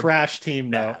 they're trash team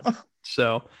bad. though.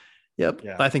 So, yep.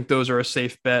 Yeah. I think those are a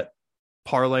safe bet.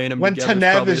 Parlaying them When together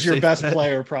Tanev is your safe best bet.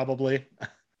 player, probably.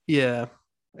 Yeah.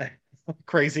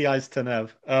 Crazy eyes Tanev.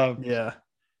 Yeah.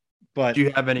 But do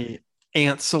you have any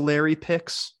ancillary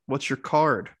picks? What's your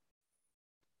card?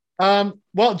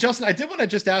 well, Justin, I did want to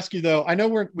just ask you though. I know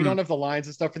we don't have the lines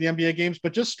and stuff for the NBA games,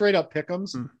 but just straight up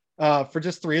pick'ems for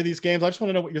just 3 of these games. I just want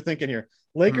to know what you're thinking here.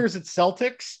 Lakers at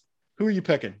Celtics. Who are you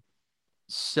picking?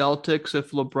 Celtics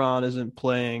if LeBron isn't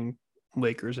playing.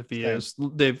 Lakers if he is.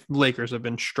 Lakers have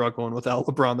been struggling without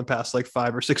LeBron the past like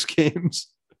 5 or 6 games.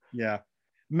 Yeah.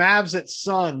 Mavs at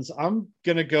Suns. I'm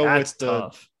gonna go That's with the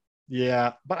tough.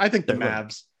 Yeah, but I think the They're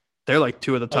Mavs. They're like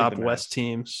 2 of the I like top the West Mavs.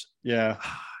 teams. Yeah.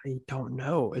 I don't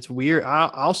know. It's weird.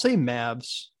 I'll say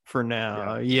Mavs for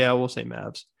now. Yeah, we'll say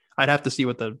Mavs. I'd have to see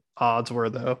what the odds were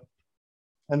though.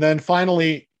 And then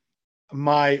finally,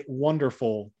 my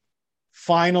wonderful,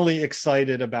 finally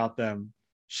excited about them,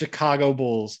 Chicago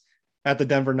Bulls at the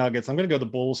Denver Nuggets. I'm going to go the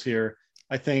Bulls here.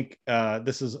 I think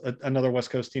this is another West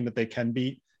Coast team that they can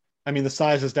beat. I mean, the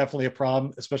size is definitely a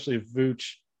problem, especially if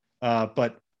Vooch.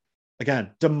 But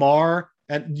again, DeMar,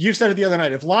 and you said it the other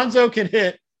night, if Lonzo can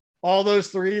hit all those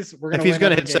threes, we're going to If he's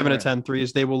going to hit game 7 to there. 10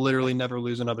 threes, they will literally never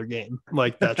lose another game.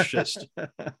 Like that's just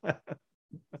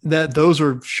those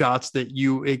are shots that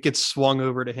it gets swung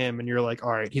over to him and you're like,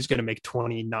 all right, he's going to make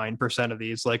 29% of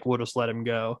these. Like we'll just let him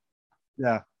go.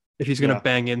 Yeah. If he's going to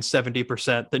bang in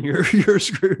 70%, then you're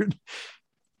screwed.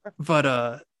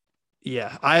 But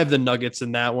yeah, I have the Nuggets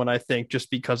in that one, I think, just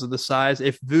because of the size.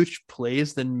 If Vooch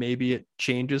plays, then maybe it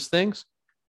changes things.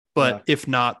 But if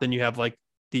not, then you have like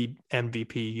the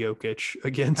MVP Jokic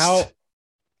against.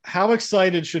 How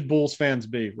excited should Bulls fans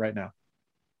be right now?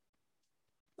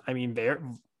 I mean, they're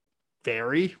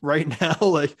very right now.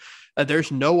 Like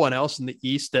there's no one else in the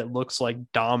East that looks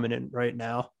like dominant right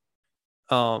now.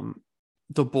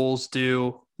 The Bulls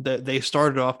do that. They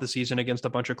started off the season against a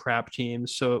bunch of crap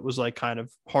teams, so it was like kind of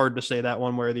hard to say that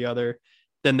one way or the other.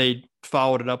 Then they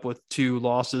followed it up with 2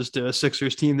 losses to a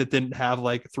Sixers team that didn't have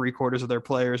like 3/4 of their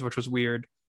players, which was weird.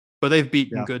 But they've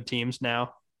beaten good teams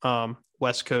now.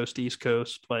 West Coast, East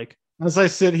Coast, like as I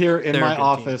sit here in my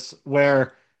office team.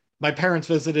 where my parents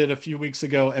visited a few weeks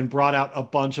ago and brought out a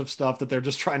bunch of stuff that they're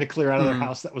just trying to clear out of their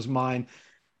house that was mine.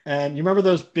 And you remember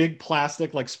those big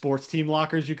plastic like sports team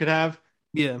lockers you could have?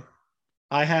 Yeah.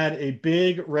 I had a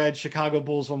big red Chicago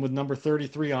Bulls one with number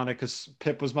 33 on it because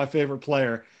Pip was my favorite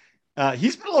player.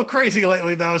 He's been a little crazy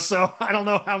lately though, so I don't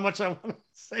know how much I want to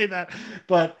say that.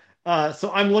 But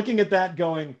So I'm looking at that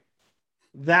going,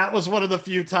 that was one of the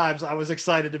few times I was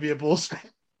excited to be a Bulls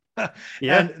fan.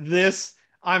 Yeah. And this,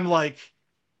 I'm like,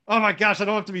 oh my gosh, I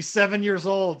don't have to be 7 years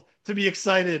old to be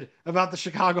excited about the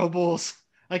Chicago Bulls.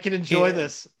 I can enjoy And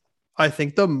this. I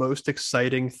think the most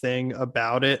exciting thing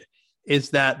about it is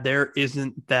that there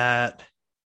isn't that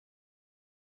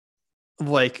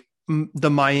like the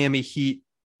Miami Heat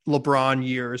LeBron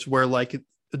years where like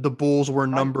the Bulls were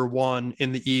Right. number one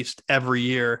in the East every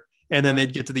year. And then Right.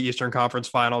 they'd get to the Eastern Conference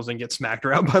Finals and get smacked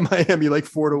around by Miami like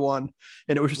 4-1.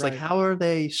 And it was just like, Right. how are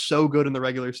they so good in the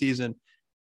regular season?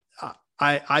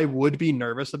 I would be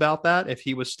nervous about that if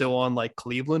he was still on like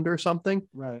Cleveland or something.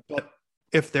 Right. But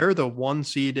if they're the one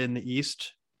seed in the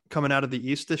East coming out of the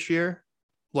East this year,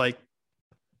 like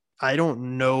I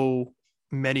don't know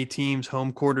many teams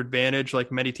home court advantage,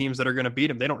 like many teams that are going to beat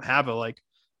them. They don't have a like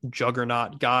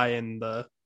juggernaut guy in the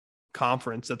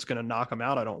conference that's going to knock them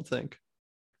out. I don't think.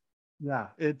 Yeah,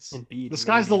 it's Indeed, the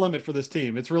sky's the maybe. limit for this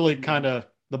team. It's really kind of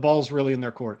the ball's really in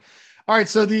their court. All right,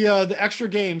 so the extra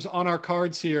games on our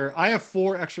cards here. I have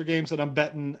four extra games that I'm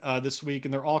betting this week,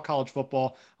 and they're all college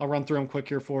football. I'll run through them quick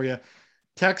here for you.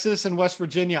 Texas and West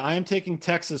Virginia. I am taking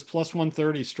Texas plus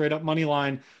 130 straight up money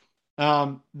line.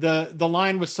 The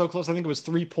line was so close. I think it was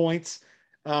 3 points.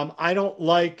 I don't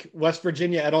like West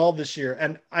Virginia at all this year,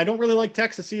 and I don't really like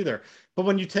Texas either. But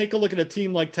when you take a look at a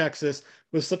team like Texas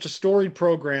with such a storied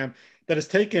program that has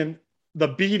taken the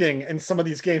beating in some of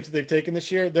these games that they've taken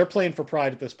this year, they're playing for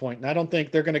pride at this point. And I don't think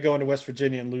they're going to go into West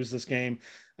Virginia and lose this game.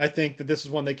 I think that this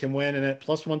is one they can win. And at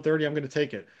plus 130, I'm going to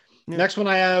take it. Yeah. Next one,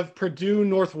 I have Purdue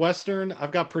Northwestern.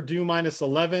 I've got Purdue minus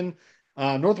 11.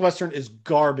 Northwestern is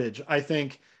garbage. I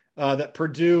think that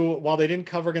Purdue, while they didn't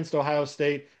cover against Ohio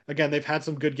State, again, they've had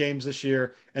some good games this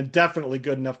year and definitely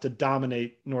good enough to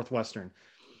dominate Northwestern.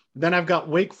 Then I've got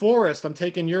Wake Forest. I'm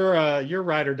taking your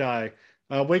ride or die.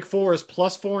 Wake Forest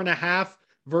plus 4.5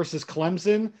 versus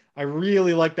Clemson. I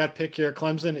really like that pick here.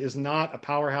 Clemson is not a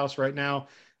powerhouse right now.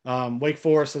 Wake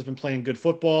Forest has been playing good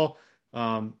football,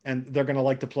 and they're going to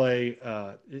like to play.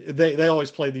 They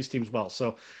always play these teams well.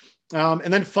 So,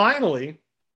 and then finally,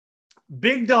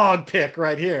 big dog pick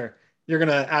right here. You're going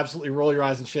to absolutely roll your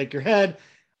eyes and shake your head.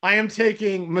 I am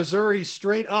taking Missouri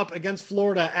straight up against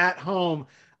Florida at home.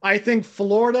 I think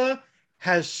Florida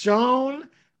has shown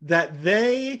that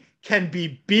they can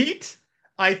be beat.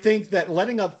 I think that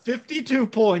letting up 52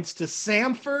 points to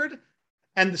Samford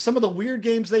and some of the weird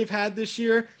games they've had this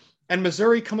year, and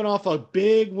Missouri coming off a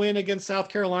big win against South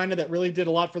Carolina that really did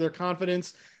a lot for their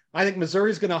confidence. I think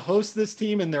Missouri's going to host this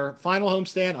team in their final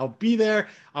homestand. I'll be there.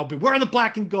 I'll be wearing the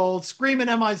black and gold, screaming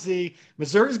MIZ.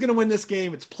 Missouri's going to win this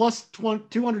game. It's plus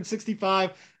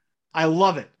 265. I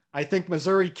love it. I think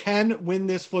Missouri can win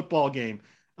this football game.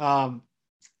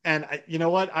 You know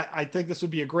what? I think this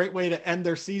would be a great way to end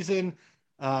their season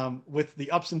with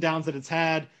the ups and downs that it's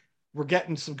had. We're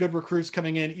getting some good recruits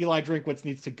coming in. Eli Drinkwitz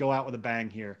needs to go out with a bang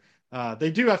here.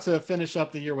 They do have to finish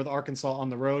up the year with Arkansas on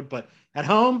the road, but at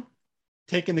home,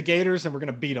 taking the Gators, and we're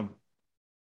going to beat them.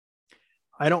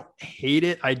 I don't hate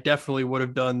it. I definitely would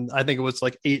have done, I think it was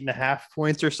like 8.5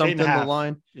 points or something, the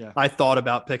line. Yeah. I thought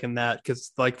about picking that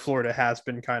because like Florida has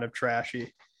been kind of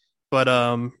trashy. But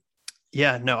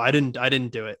yeah, no, I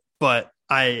didn't do it. But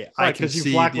I can because you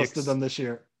see blacklisted them this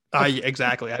year.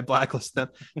 Exactly. I blacklisted them.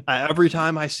 Every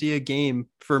time I see a game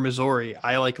for Missouri,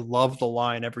 I like love the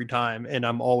line every time, and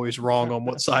I'm always wrong on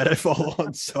what side I fall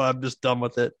on. So I'm just done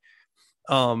with it.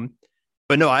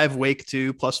 But no, I have Wake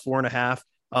too, plus 4.5.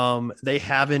 They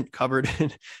haven't covered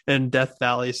in Death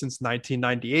Valley since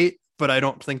 1998, but I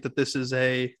don't think that this is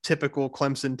a typical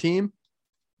Clemson team.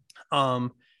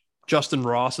 Justin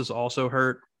Ross is also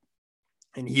hurt,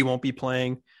 and he won't be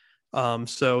playing.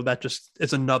 So that just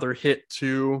is another hit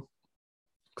to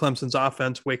Clemson's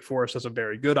offense. Wake Forest has a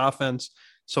very good offense,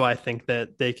 so I think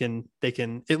that they can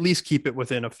at least keep it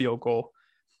within a field goal.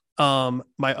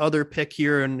 My other pick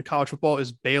here in college football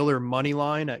is Baylor money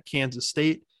line at Kansas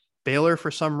State. Baylor,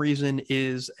 for some reason,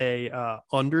 is a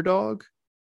underdog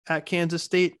at Kansas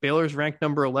State. Baylor's ranked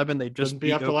number 11. They just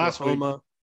beat Oklahoma. Last week.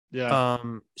 Yeah.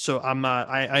 So I'm not.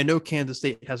 I know Kansas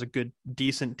State has a good,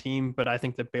 decent team, but I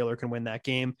think that Baylor can win that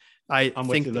game. I'm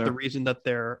think that the reason that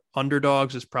they're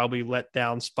underdogs is probably let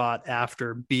down spot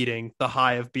after beating the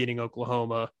high of beating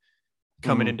Oklahoma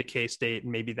coming into K-State,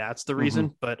 and maybe that's the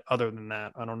reason. But other than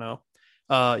that, I don't know.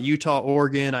 Utah,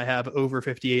 Oregon, I have over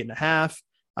 58.5.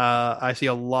 I see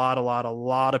a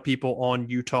lot of people on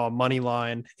Utah money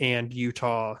line and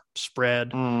Utah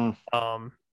spread.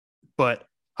 But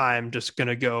I'm just going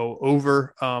to go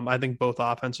over. I think both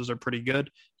offenses are pretty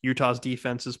good. Utah's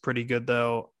defense is pretty good,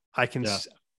 though.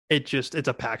 it's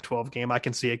a Pac-12 game. I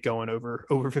can see it going over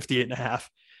 58.5.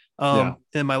 Yeah.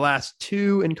 And my last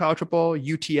two in college football,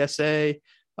 UTSA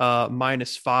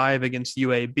 -5 against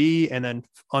UAB, and then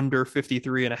under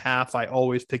 53.5. I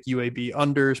always pick UAB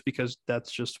unders because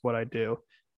that's just what I do.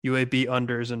 UAB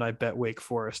unders, and I bet Wake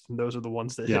Forest, and those are the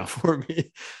ones that hit for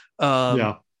me.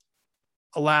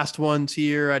 Last ones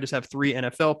here. I just have 3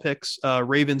 NFL picks.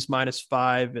 Ravens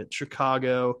 -5 at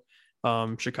Chicago.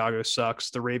 Chicago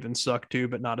sucks. The Ravens suck too,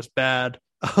 but not as bad.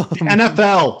 The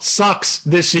NFL sucks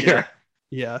this year.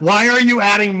 Yeah. Why are you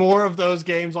adding more of those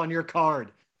games on your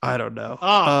card? I don't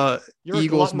know.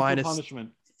 Eagles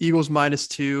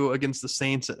 -2 against the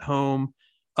Saints at home.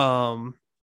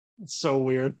 It's so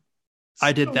weird.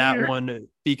 I did that one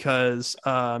because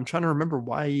I'm trying to remember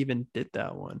why I even did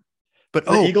that one. But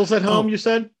Eagles at home, you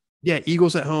said? Yeah,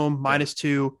 Eagles at home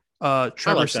 -2.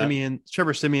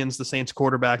 Trevor Simeon's the Saints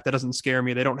quarterback. That doesn't scare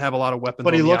me. They don't have a lot of weapons.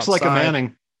 But he looks like a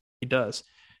Manning. He does.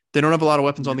 They don't have a lot of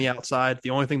weapons on the outside. The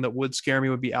only thing that would scare me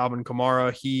would be Alvin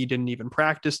Kamara. He didn't even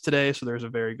practice today, so there's a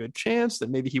very good chance that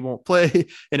maybe he won't play.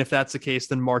 And if that's the case,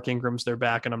 then Mark Ingram's their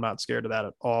back, and I'm not scared of that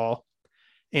at all.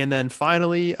 And then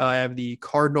finally, I have the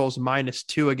Cardinals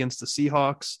 -2 against the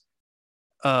Seahawks.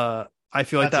 I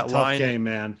feel like that line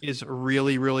game, is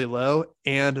really, really low,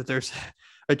 and there's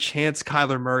a chance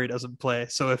Kyler Murray doesn't play.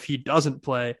 So if he doesn't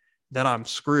play, then I'm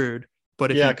screwed.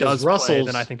 But if he does play,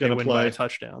 then I think they win by a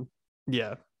touchdown.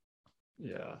 Yeah.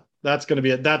 Yeah. That's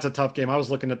a tough game. I was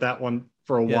looking at that one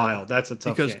for a while. That's a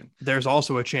tough game. There's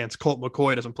also a chance Colt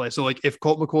McCoy doesn't play. So like if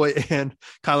Colt McCoy and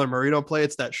Kyler Murray don't play,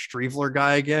 it's that Streveler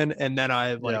guy again. And then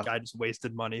I just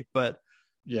wasted money. But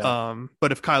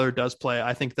but if Kyler does play,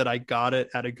 I think that I got it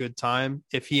at a good time.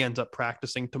 If he ends up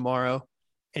practicing tomorrow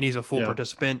and he's a full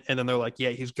participant, and then they're like,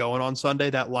 yeah, he's going on Sunday,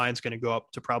 that line's going to go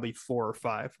up to probably 4 or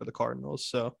 5 for the Cardinals.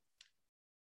 So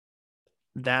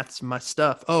that's my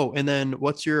stuff. Oh, and then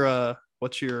what's your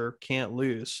can't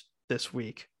lose this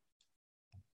week?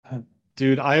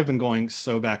 Dude, I have been going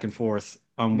so back and forth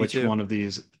on which one of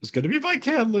these is going to be if I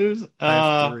can't lose.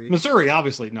 Missouri,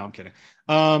 obviously. No, I'm kidding.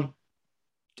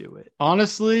 Do it.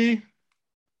 Honestly,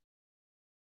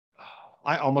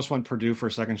 I almost went Purdue for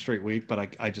a second straight week,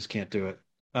 but I just can't do it.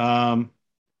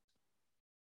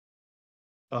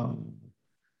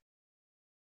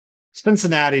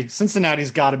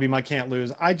 Cincinnati's got to be my can't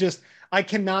lose. I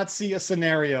cannot see a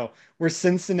scenario where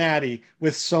Cincinnati,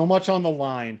 with so much on the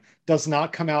line, does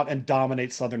not come out and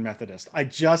dominate Southern Methodist. I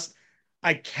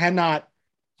cannot.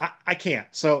 I can't.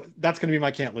 So that's going to be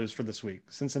my can't lose for this week.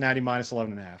 Cincinnati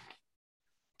 -11.5.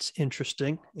 It's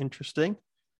interesting. It's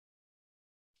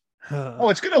going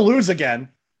to lose again.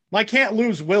 My can't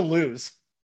lose will lose.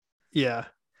 Yeah.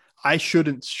 I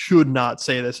should not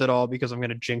say this at all because I'm going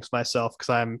to jinx myself because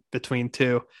I'm between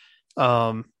two.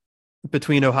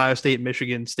 Between Ohio State and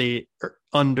Michigan State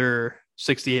under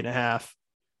 68.5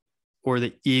 or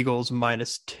the Eagles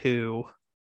 -2.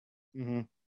 Mm-hmm.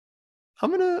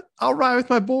 I'll ride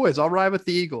with my boys. I'll ride with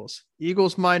the Eagles.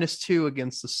 Eagles -2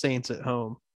 against the Saints at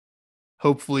home.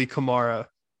 Hopefully Kamara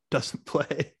doesn't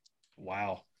play.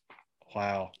 Wow.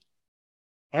 All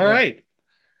right.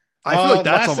 I feel like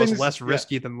that's almost less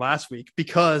risky than last week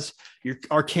because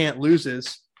our can't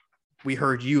loses. We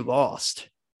heard you lost.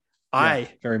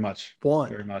 Very much won.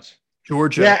 Very much.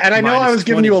 Georgia. Yeah, and I know I was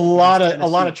giving you a lot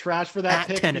of trash for that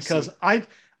pick because I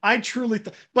truly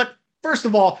but first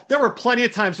of all, there were plenty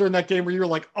of times during that game where you were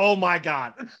like, "Oh my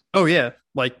god." Oh yeah,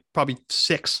 like probably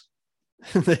 6.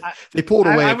 they pulled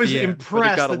away. I was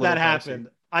impressed that happened.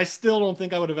 I still don't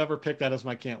think I would have ever picked that as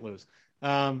my can't lose.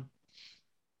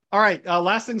 All right,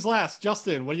 last things last.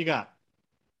 Justin, what do you got?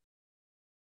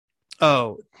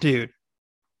 Oh, dude.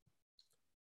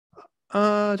 Do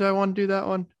I want to do that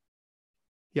one?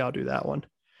 Yeah, I'll do that one.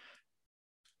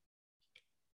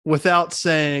 Without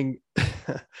saying,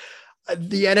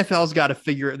 the NFL's got to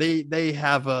figure they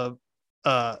have a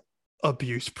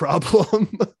abuse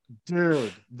problem.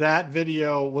 Dude, that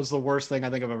video was the worst thing I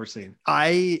think I've ever seen.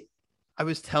 I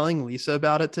was telling Lisa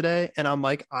about it today, and I'm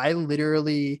like, I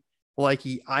literally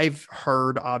I've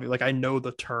heard I know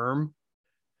the term,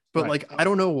 but I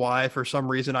don't know why. For some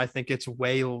reason, I think it's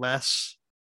way less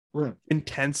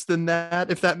intense than that,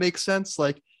 if that makes sense.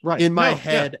 In my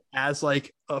head, as a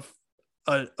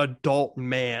adult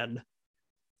man,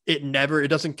 it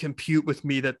doesn't compute with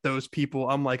me that those people,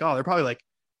 I'm like, oh, they're probably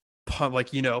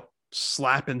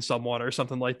slapping someone or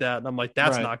something like that, and I'm like,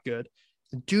 that's not good.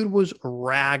 The dude was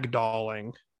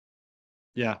ragdolling,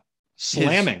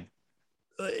 slamming.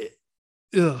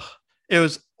 It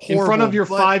was horrible, in front of your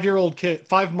 5-year-old kid,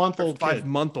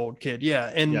 5-month-old kid. Yeah,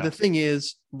 and the thing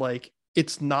is,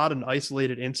 it's not an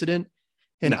isolated incident.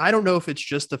 And No. I don't know if it's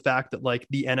just the fact that like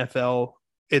the NFL,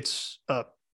 it's a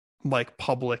like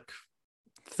public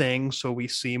thing, so we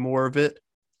see more of it.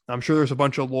 I'm sure there's a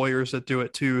bunch of lawyers that do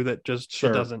it too that just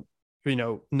Sure. it doesn't,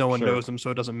 no one Sure. knows them, so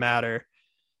it doesn't matter.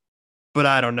 But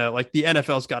I don't know. Like the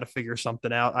NFL's got to figure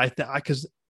something out. Because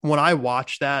when I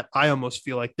watch that, I almost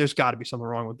feel like there's got to be something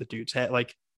wrong with the dude's head.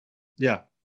 Like, Yeah.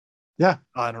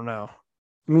 I don't know.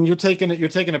 I mean, you're taking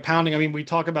a pounding. I mean, we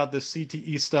talk about this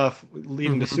CTE stuff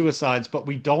leading to suicides, but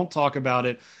we don't talk about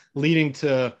it leading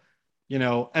to,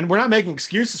 and we're not making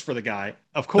excuses for the guy,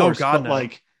 of course, God,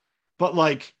 but no.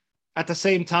 like at the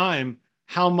same time,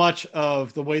 how much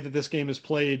of the way that this game is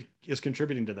played is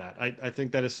contributing to that? I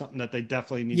think that is something that they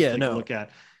definitely need to take a look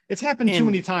at. It's happened too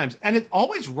many times, and it's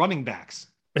always running backs.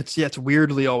 It's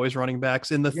weirdly always running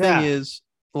backs. And the thing is,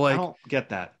 like, I don't get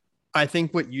that. I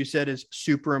think what you said is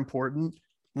super important.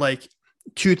 Like,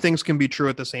 two things can be true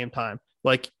at the same time.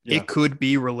 Like, it could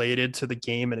be related to the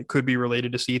game and it could be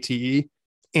related to CTE.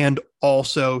 And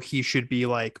also, he should be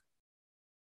like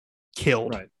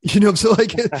killed. Right. So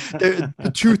like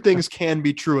the two things can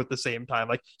be true at the same time.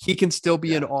 Like, he can still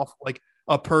be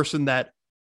a person that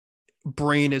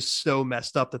brain is so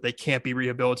messed up that they can't be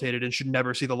rehabilitated and should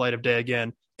never see the light of day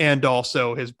again. And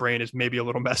also his brain is maybe a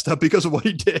little messed up because of what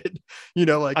he did.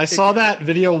 Like I saw that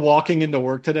video walking into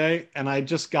work today, and I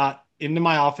just got into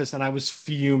my office and I was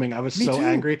fuming. I was so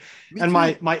angry. And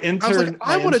my intern,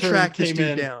 I want to track this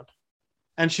dude down.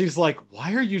 And she's like,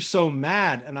 "Why are you so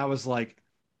mad?" And I was like,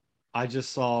 "I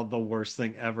just saw the worst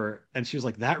thing ever." And she was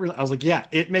like, "That really?" I was like, "Yeah,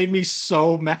 it made me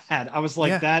so mad." I was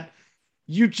like, "That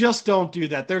you just don't do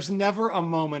that. There's never a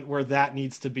moment where that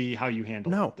needs to be how you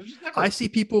handle it." No, I see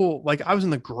people like I was in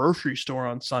the grocery store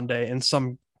on Sunday and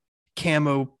some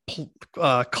camo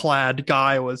clad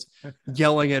guy was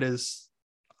yelling at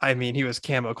he was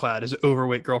camo clad, his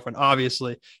overweight girlfriend,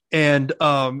 obviously. And,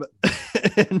 all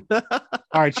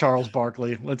right, Charles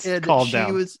Barkley, let's calm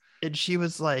down. She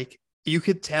was like, you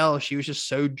could tell she was just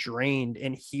so drained,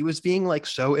 and he was being like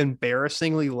so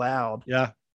embarrassingly loud.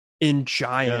 Yeah. In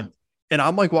giant. Yeah. And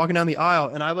I'm like walking down the aisle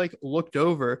and I like looked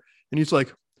over and he's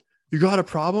like, "You got a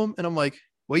problem?" And I'm like,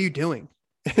 "What are you doing?"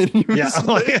 And he was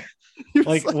like,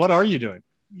 "What are you doing?"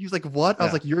 He was like, "What?" I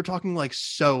was like, "You're talking like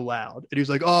so loud." And he was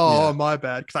like, "Oh, my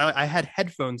bad." Because I had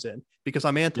headphones in because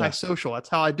I'm antisocial. That's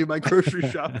how I do my grocery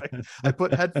shopping. I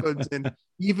put headphones in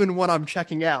even when I'm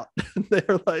checking out.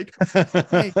 They're like,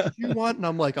 "Hey, do you want?" And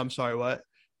I'm like, "I'm sorry, what?"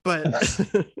 But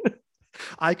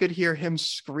I could hear him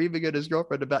screaming at his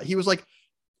girlfriend he was like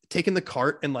taking the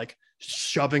cart and like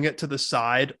shoving it to the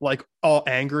side, like all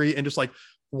angry, and just like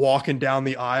walking down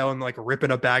the aisle and like ripping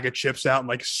a bag of chips out and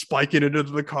like spiking it into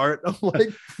the cart. I'm like,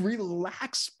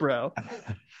 relax, bro.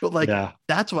 But like,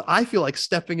 that's what I feel like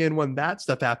stepping in when that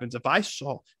stuff happens. If I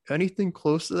saw anything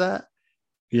close to that,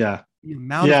 the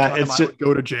amount of time I would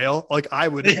go to jail, like I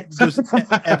would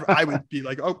I would be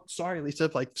like, "Oh, sorry, Lisa,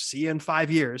 like see you in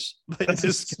 5 years." Like,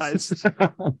 this guy's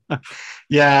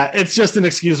it's just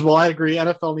inexcusable. I agree.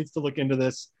 NFL needs to look into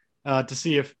this to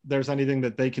see if there's anything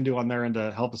that they can do on their end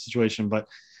to help the situation. But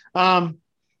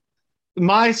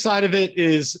my side of it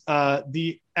is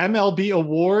the MLB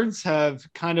awards have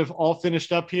kind of all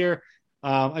finished up here.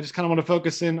 I just kind of want to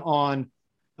focus in on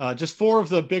just 4 of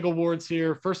the big awards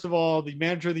here. First of all, the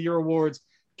Manager of the Year awards,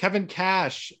 Kevin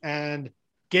Cash and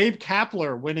Gabe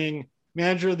Kapler winning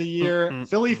Manager of the Year.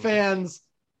 Philly fans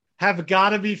have got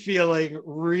to be feeling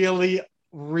really,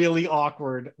 really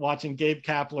awkward watching Gabe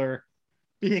Kapler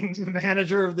being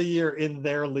Manager of the Year in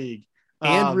their league.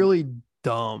 And really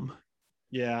dumb.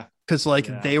 Yeah. Because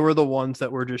they were the ones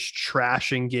that were just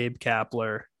trashing Gabe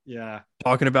Kapler. Yeah.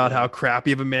 Talking about how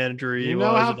crappy of a manager he was. You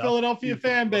know how Philadelphia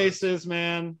fan base is,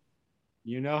 man.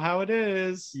 You know how it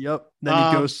is. Yep. Then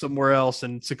he goes somewhere else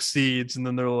and succeeds. And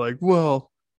then they're like,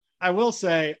 well. I will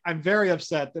say I'm very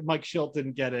upset that Mike Schilt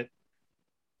didn't get it.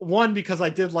 1, because I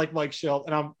did like Mike Schilt,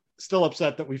 and I'm still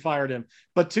upset that we fired him.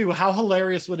 But 2, how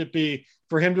hilarious would it be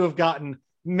for him to have gotten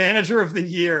Manager of the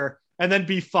Year and then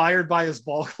be fired by his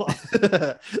ball club?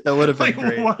 That would have been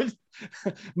great. What?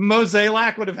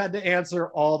 Mozeliak would have had to answer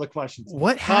all the questions.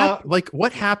 What happened?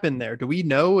 What happened there? Do we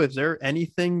know? Is there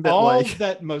anything that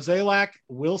that Mozeliak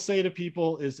will say to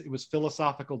people is it was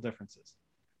philosophical differences?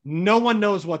 No one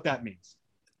knows what that means.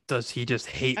 Does he just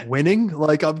hate winning?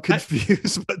 Like, I'm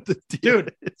confused. What the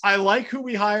dude is. I like who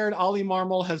we hired. Ollie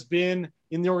Marmol has been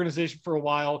in the organization for a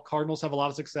while. Cardinals have a lot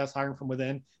of success hiring from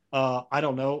within. I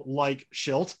don't know, like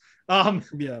Schilt.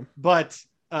 But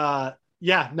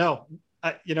no.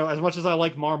 As much as I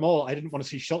like Marmol, I didn't want to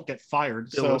see Schilt get fired.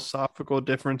 Philosophical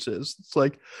differences. It's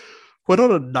like, what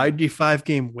on a 95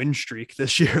 game win streak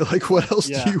this year? Like, what else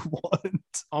do you want?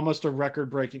 almost a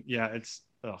record-breaking. Yeah, it's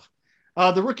the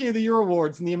Rookie of the Year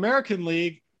awards in the American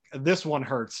League. This one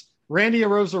hurts. Randy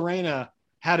Arozarena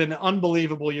had an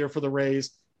unbelievable year for the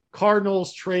Rays.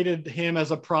 Cardinals traded him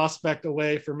as a prospect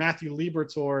away for Matthew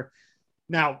Liberatore.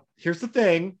 Now, here's the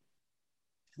thing.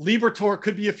 Liberatore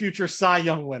could be a future Cy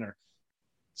Young winner.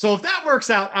 So if that works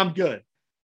out, I'm good.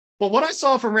 But what I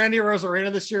saw from Randy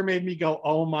Arozarena this year made me go,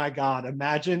 oh my God,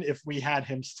 imagine if we had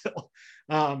him still.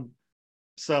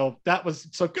 So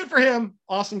good for him.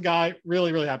 Awesome guy.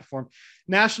 Really, really happy for him.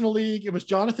 National League, it was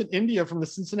Jonathan India from the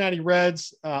Cincinnati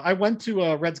Reds. I went to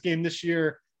a Reds game this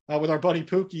year with our buddy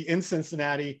Pookie in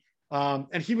Cincinnati.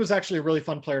 And he was actually a really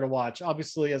fun player to watch.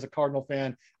 Obviously, as a Cardinal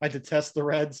fan, I detest the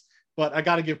Reds, but I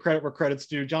got to give credit where credit's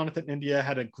due. Jonathan India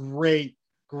had a great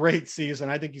season.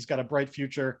 I think he's got a bright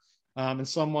future and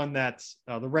someone that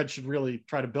the Reds should really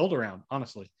try to build around,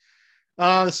 honestly.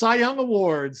 The Cy Young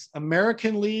Awards,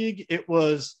 American League, it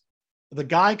was the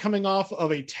guy coming off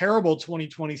of a terrible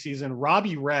 2020 season.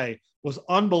 Robbie Ray was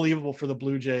unbelievable for the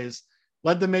Blue Jays,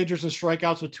 led the majors in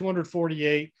strikeouts with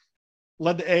 248,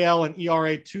 led the AL in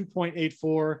ERA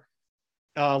 2.84,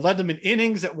 led them in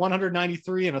innings at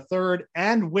 193 and a third,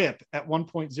 and WHIP at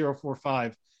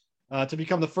 1.045 to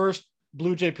become the first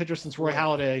Blue Jay pitcher since Roy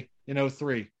Halladay in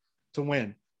 2003 to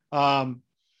win.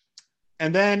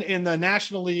 And then in the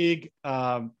National League,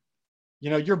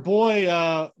 your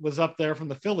boy was up there from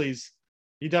the Phillies.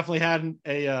 He definitely had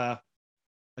a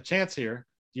chance here.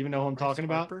 Do you even know who I'm talking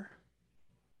about?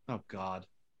 Oh God,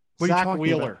 Zach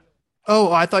Wheeler. About?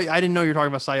 Oh, I didn't know you were talking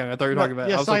about Cy Young. I thought you were talking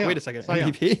about. I was like, wait a second,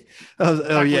 MVP.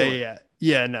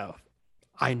 Yeah. No,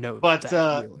 I know. But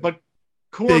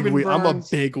Corbin Burns, I'm a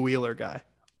big Wheeler guy.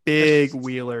 Big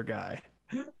Wheeler guy.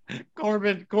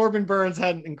 Corbin Burns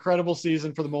had an incredible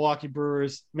season for the Milwaukee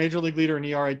Brewers. Major league leader in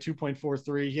ERA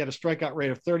 2.43. He had a strikeout rate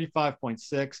of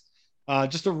 35.6.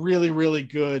 Just a really, really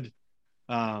good,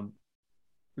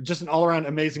 just an all-around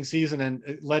amazing season, and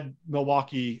it led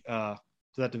Milwaukee to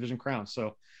that division crown.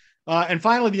 So, and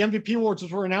finally, the MVP awards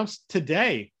were announced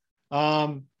today.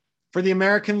 For the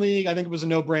American League, I think it was a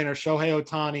no-brainer. Shohei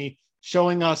Ohtani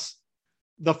showing us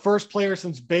the first player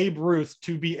since Babe Ruth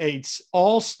to be an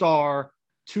all-star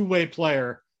two-way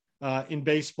player in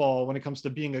baseball when it comes to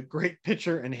being a great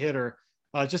pitcher and hitter.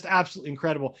 Just absolutely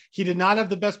incredible. He did not have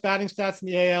the best batting stats in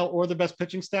the AL or the best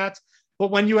pitching stats,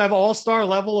 but when you have all-star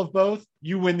level of both,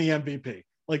 you win the MVP.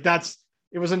 Like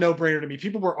it was a no-brainer to me.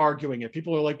 People were arguing it.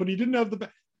 People are like, but he didn't have the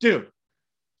best. Dude,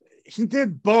 he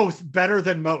did both better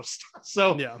than most.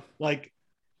 So yeah, like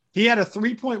he had a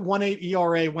 3.18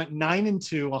 ERA, went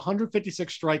 9-2,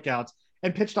 156 strikeouts,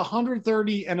 and pitched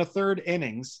 130 and a third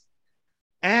innings,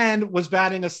 and was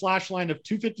batting a slash line of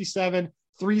 257,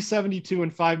 372,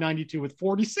 and 592 with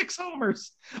 46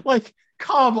 homers. Like,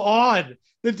 come on.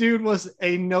 The dude was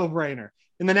a no-brainer.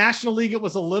 In the National League, it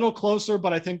was a little closer,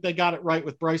 but I think they got it right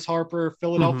with Bryce Harper,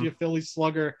 Philadelphia Phillies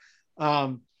slugger.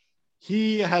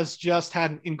 He has just had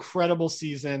an incredible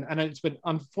season, and it's been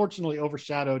unfortunately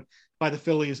overshadowed by the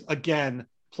Phillies again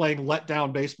playing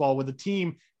letdown baseball with a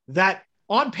team that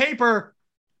on paper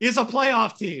is a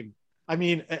playoff team. I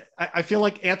mean, I feel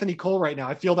like Anthony Cole right now.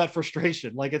 I feel that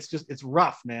frustration. Like it's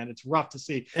rough, man. It's rough to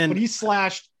see. But he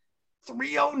slashed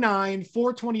 309,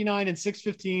 429, and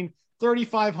 615,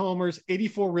 35 homers,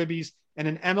 84 ribbies, and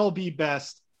an MLB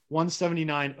best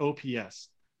 179 OPS.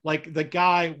 Like the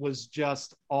guy was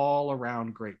just all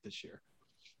around great this year.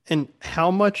 And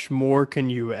how much more can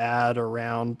you add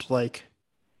around? Like,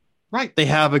 right, they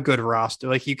have a good roster.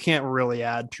 Like you can't really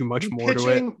add too much more to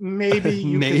it. Maybe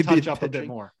you can touch up a bit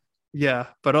more. Yeah,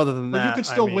 but other than that, you could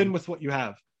still win with what you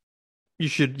have. You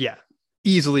should,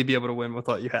 easily be able to win with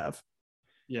what you have.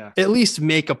 Yeah, at least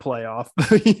make a playoff.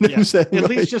 You know what I'm saying? At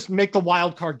least just make the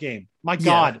wild card game. My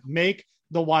God, make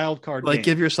the wild card game. Like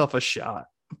give yourself a shot.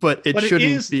 But it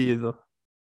shouldn't be the.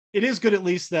 It is good at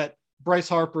least that Bryce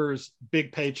Harper's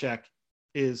big paycheck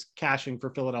is cashing for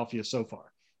Philadelphia so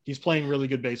far. He's playing really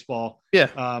good baseball.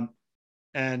 Yeah.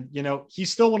 And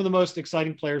he's still one of the most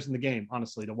exciting players in the game,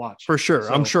 honestly, to watch. For sure.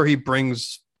 So, I'm sure he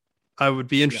brings. I would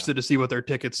be interested to see what their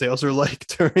ticket sales are like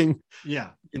during.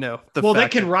 Yeah. They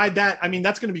can ride that. I mean,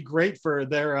 that's going to be great for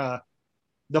their.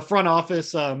 The front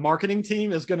office marketing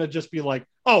team is going to just be like,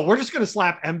 oh, we're just going to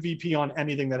slap MVP on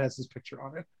anything that has his picture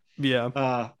on it.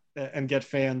 Yeah. And get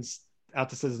fans out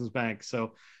to Citizens Bank.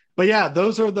 So, but yeah,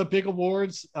 those are the big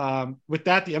awards. With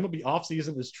that, the MLB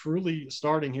offseason is truly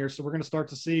starting here. So we're going to start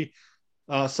to see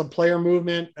some player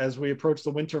movement as we approach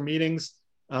the winter meetings.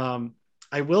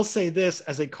 I will say this,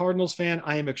 as a Cardinals fan,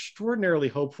 I am extraordinarily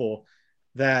hopeful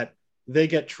that they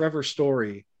get Trevor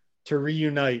Story to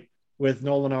reunite with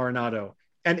Nolan Arenado.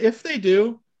 And if they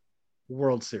do,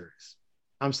 World Series.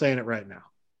 I'm saying it right now.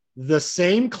 The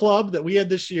same club that we had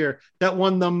this year that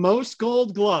won the most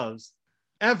gold gloves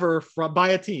ever by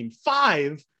a team,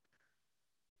 5,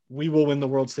 we will win the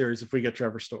World Series if we get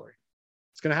Trevor Story.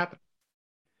 It's going to happen.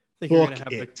 I think you're going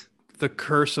to have the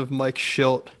curse of Mike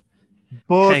Schilt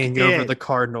hanging over the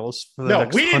Cardinals for the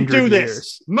next 100 years. No, we didn't do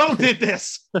this. Mo did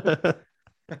this.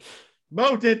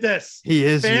 Mo did this. He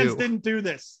is Fans didn't do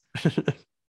this.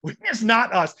 It's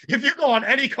not us. If you go on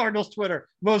any Cardinals Twitter,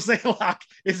 Mo Zaylock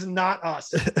is not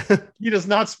us. He does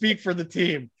not speak for the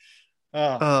team.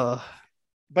 But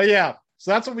yeah, so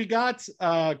that's what we got.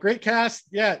 Great cast.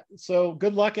 Yeah. So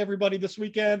good luck, everybody, this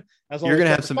weekend. As you're going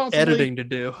to have some editing to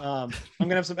do. I'm going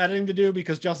to have some editing to do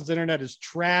because Justin's internet is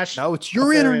trash. No, it's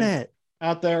your internet.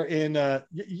 Out there in,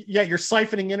 you're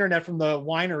siphoning internet from the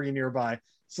winery nearby.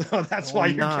 So that's why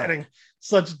you're getting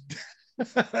such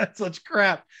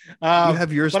crap. You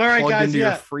have yours plugged into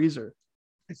your freezer.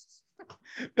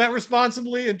 Bet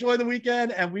responsibly. Enjoy the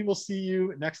weekend, and we will see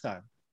you next time.